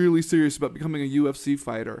was really serious about becoming a UFC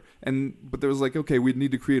fighter, but there was okay, we'd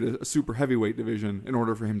need to create a super heavyweight division in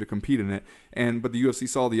order for him to compete in it. But the UFC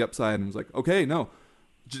saw the upside and was like, okay, no,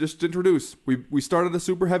 just introduce. We started a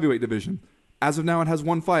super heavyweight division. As of now, it has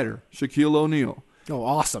one fighter, Shaquille O'Neal. Oh,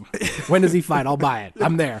 awesome. When does he fight? I'll buy it.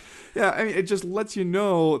 I'm there. Yeah, I mean, it just lets you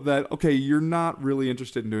know that, okay, you're not really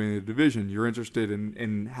interested in doing the division. You're interested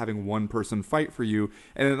in having one person fight for you.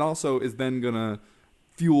 And it also is then going to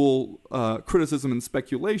fuel criticism and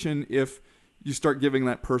speculation if you start giving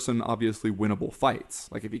that person obviously winnable fights.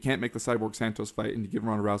 Like if you can't make the Cyborg Santos fight and you give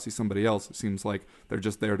Ronda Rousey somebody else, it seems like they're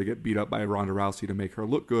just there to get beat up by Ronda Rousey to make her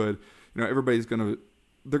look good. Everybody's going to...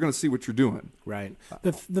 they're going to see what you're doing. Right.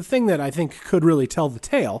 The thing that I think could really tell the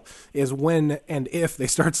tale is when and if they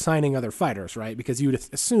start signing other fighters, right? Because you would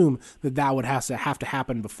assume that would have to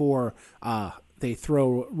happen before they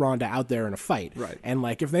throw Ronda out there in a fight. Right. And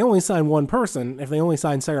if they only sign one person, if they only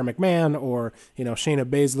sign Sarah McMahon or, Shayna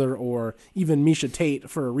Baszler or even Miesha Tate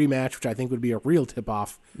for a rematch, which I think would be a real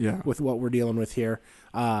tip-off with what we're dealing with here.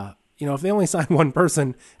 If they only sign one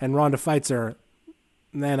person and Ronda fights her,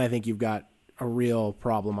 then I think you've got a real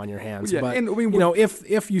problem on your hands. Yeah, but and,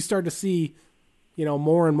 if you start to see,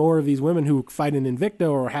 more and more of these women who fight in Invicta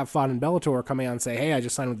or have fought in Bellator coming out and say, hey, I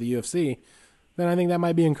just signed with the UFC, then I think that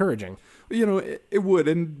might be encouraging. It would.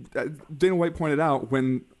 And Dana White pointed out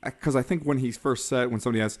because I think when he first said, when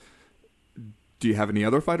somebody asked, do you have any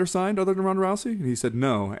other fighter signed other than Ronda Rousey? And he said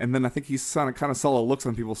no. And then I think he kind of saw the looks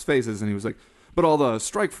on people's faces and he was like, But all the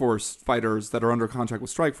Strikeforce fighters that are under contract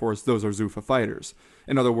with Strikeforce, those are Zuffa fighters.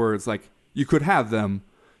 In other words, like, you could have them,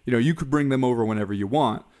 you could bring them over whenever you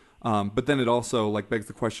want. But then it also like begs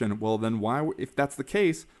the question, well, then why, if that's the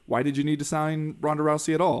case, why did you need to sign Ronda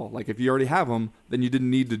Rousey at all? Like, if you already have them, then you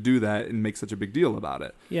didn't need to do that and make such a big deal about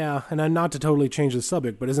it. Yeah, and not to totally change the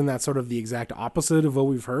subject, but isn't that sort of the exact opposite of what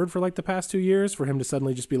we've heard for like the past 2 years? For him to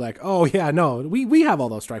suddenly just be like, oh yeah, no, we have all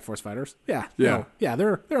those Strikeforce fighters. Yeah, no, yeah,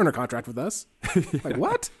 they're under contract with us. Like,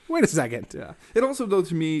 what? Wait a second. Yeah. It also, though,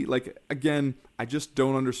 to me, like, again, I just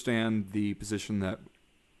don't understand the position that,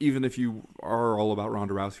 even if you are all about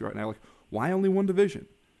Ronda Rousey right now, like, why only one division?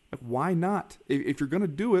 Like, why not? If you're going to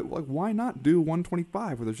do it, like, why not do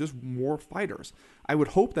 125 where there's just more fighters? I would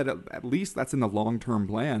hope that at least that's in the long-term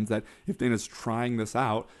plans, that if Dana's trying this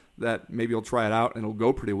out, that maybe he'll try it out and it'll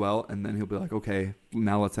go pretty well, and then he'll be like, okay,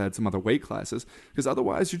 now let's add some other weight classes. Because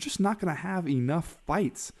otherwise, you're just not going to have enough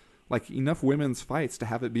fights, like enough women's fights to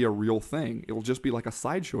have it be a real thing. It'll just be like a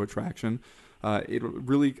sideshow attraction. It'll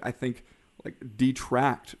really, I think, like,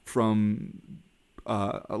 detract from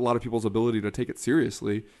a lot of people's ability to take it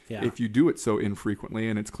seriously if you do it so infrequently,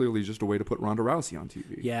 and it's clearly just a way to put Ronda Rousey on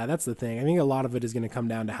TV. Yeah, that's the thing. I think a lot of it is going to come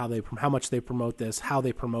down to how much they promote this, how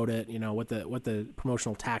they promote it, what the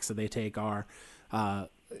promotional tacks that they take are,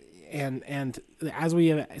 and as we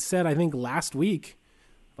have said, I think last week,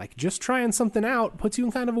 like, just trying something out puts you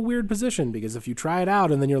in kind of a weird position, because if you try it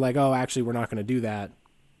out and then you're like, oh, actually, we're not going to do that.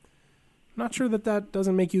 Not sure that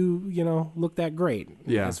doesn't make you, look that great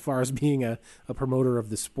as far as being a promoter of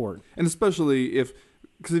the sport. And especially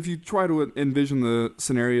because if you try to envision the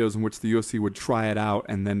scenarios in which the UFC would try it out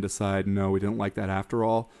and then decide, no, we didn't like that after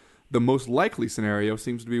all, the most likely scenario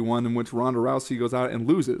seems to be one in which Ronda Rousey goes out and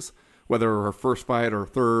loses, whether her first fight or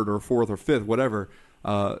third or fourth or fifth, whatever.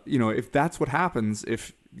 If that's what happens,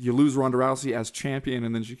 if you lose Ronda Rousey as champion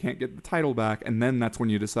and then she can't get the title back, and then that's when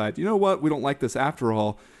you decide, you know what, we don't like this after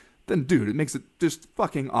all, then, dude, it makes it just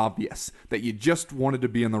fucking obvious that you just wanted to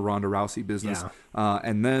be in the Ronda Rousey business. Yeah.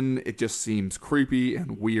 And then it just seems creepy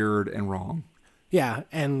and weird and wrong. Yeah,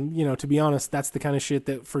 and, to be honest, that's the kind of shit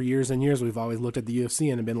that for years and years we've always looked at the UFC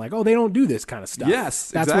and have been like, oh, they don't do this kind of stuff.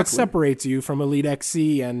 Yes, That's exactly what separates you from Elite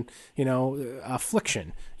XC and,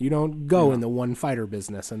 Affliction. You don't go in the one fighter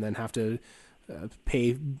business and then have to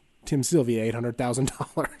pay Tim Sylvia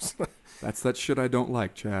 $800,000. That's that shit I don't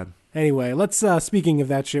like, Chad. Anyway, let's, speaking of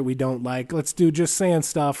that shit we don't like, let's do Just Saying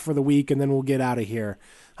Stuff for the week, and then we'll get out of here.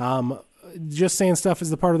 Just Saying Stuff is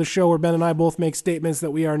the part of the show where Ben and I both make statements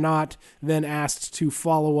that we are not then asked to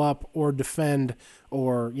follow up or defend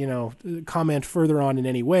or, comment further on in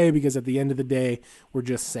any way, because at the end of the day, we're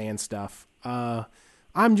just saying stuff.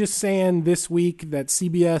 I'm just saying this week that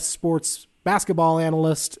CBS Sports basketball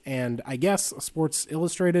analyst and I guess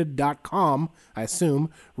SportsIllustrated.com, I assume,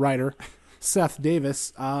 writer Seth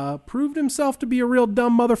Davis proved himself to be a real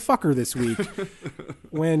dumb motherfucker this week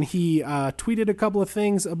when he tweeted a couple of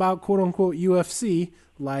things about quote-unquote UFC,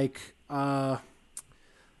 like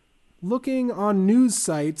looking on news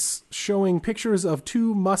sites showing pictures of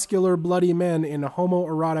two muscular bloody men in a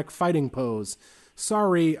homoerotic fighting pose.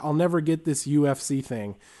 Sorry, I'll never get this UFC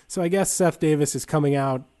thing. So I guess Seth Davis is coming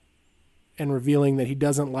out and revealing that he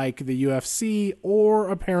doesn't like the UFC or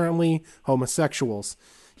apparently homosexuals.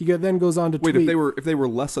 He then goes on to tweet. Wait, if they were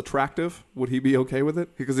less attractive, would he be okay with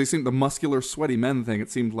it? Because they seemed the muscular, sweaty men thing. It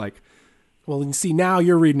seemed like. Well, you see, now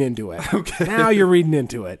you're reading into it. Okay. Now you're reading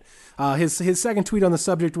into it. His second tweet on the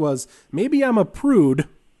subject was, "Maybe I'm a prude."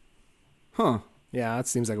 Huh. Yeah, that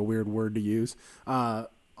seems like a weird word to use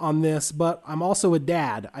on this. But I'm also a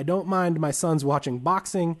dad. I don't mind my sons watching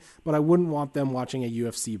boxing, but I wouldn't want them watching a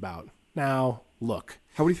UFC bout. Now, look.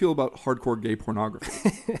 How would you feel about hardcore gay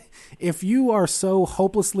pornography? If you are so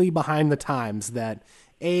hopelessly behind the times that,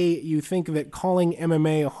 A, you think that calling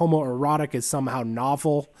MMA homoerotic is somehow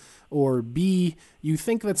novel, or B, you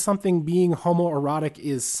think that something being homoerotic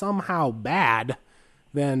is somehow bad,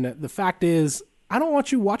 then the fact is, I don't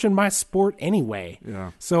want you watching my sport anyway.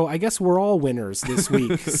 Yeah. So I guess we're all winners this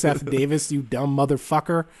week, Seth Davis, you dumb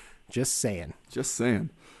motherfucker. Just saying. Just saying.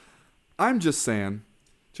 I'm just saying.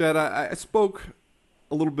 Chad, I spoke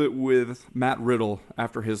a little bit with Matt Riddle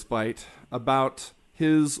after his fight about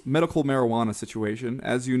his medical marijuana situation.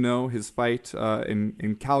 As you know, his fight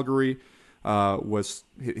in Calgary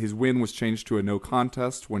his win was changed to a no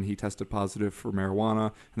contest when he tested positive for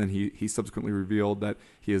marijuana, and then he subsequently revealed that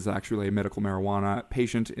he is actually a medical marijuana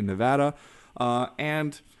patient in Nevada.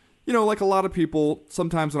 And like a lot of people,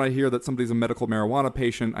 sometimes when I hear that somebody's a medical marijuana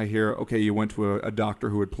patient, I hear, okay, you went to a doctor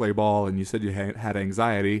who would play ball and you said you had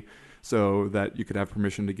anxiety, so that you could have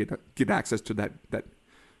permission to get access to that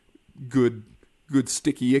good good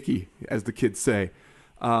sticky icky, as the kids say.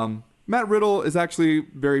 Matt Riddle is actually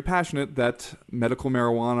very passionate that medical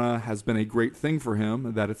marijuana has been a great thing for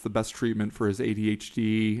him, that it's the best treatment for his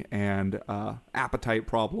ADHD and appetite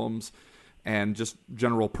problems and just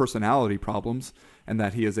general personality problems, and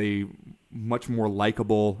that he is a much more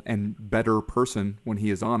likable and better person when he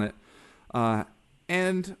is on it.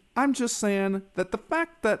 And I'm just saying that the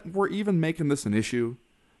fact that we're even making this an issue,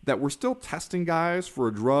 that we're still testing guys for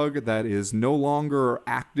a drug that is no longer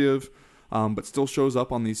active, but still shows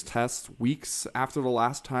up on these tests weeks after the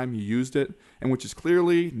last time you used it, and which is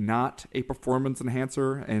clearly not a performance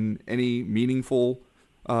enhancer in any meaningful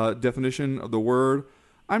definition of the word.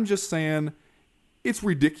 I'm just saying it's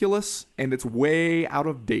ridiculous and it's way out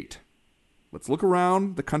of date. Let's look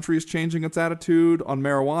around. The country is changing its attitude on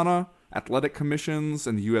marijuana. Athletic commissions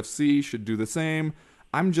and the UFC should do the same.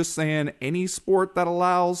 I'm just saying any sport that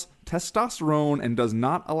allows testosterone and does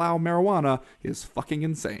not allow marijuana is fucking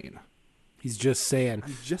insane. He's just saying.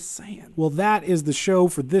 I'm just saying. Well, that is the show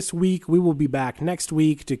for this week. We will be back next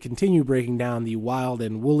week to continue breaking down the wild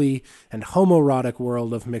and woolly and homoerotic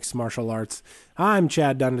world of mixed martial arts. I'm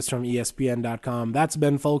Chad Dundas from ESPN.com. That's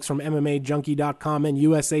Ben Folks from MMAJunkie.com and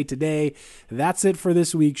USA Today. That's it for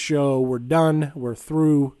this week's show. We're done. We're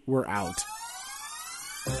through. We're out.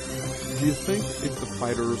 Do you think if the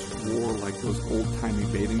fighters wore like those old-timey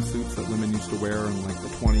bathing suits that women used to wear in like the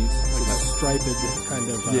 20s? Like that striped kind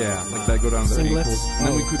of... like that go down to their singlets? ankles. And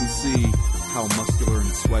then we couldn't see how muscular and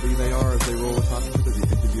sweaty they are as they roll atop each other. Do you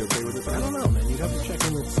think they'd be okay with it? I don't know, man. You'd have to check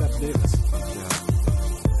in with Seth Davis. Yeah.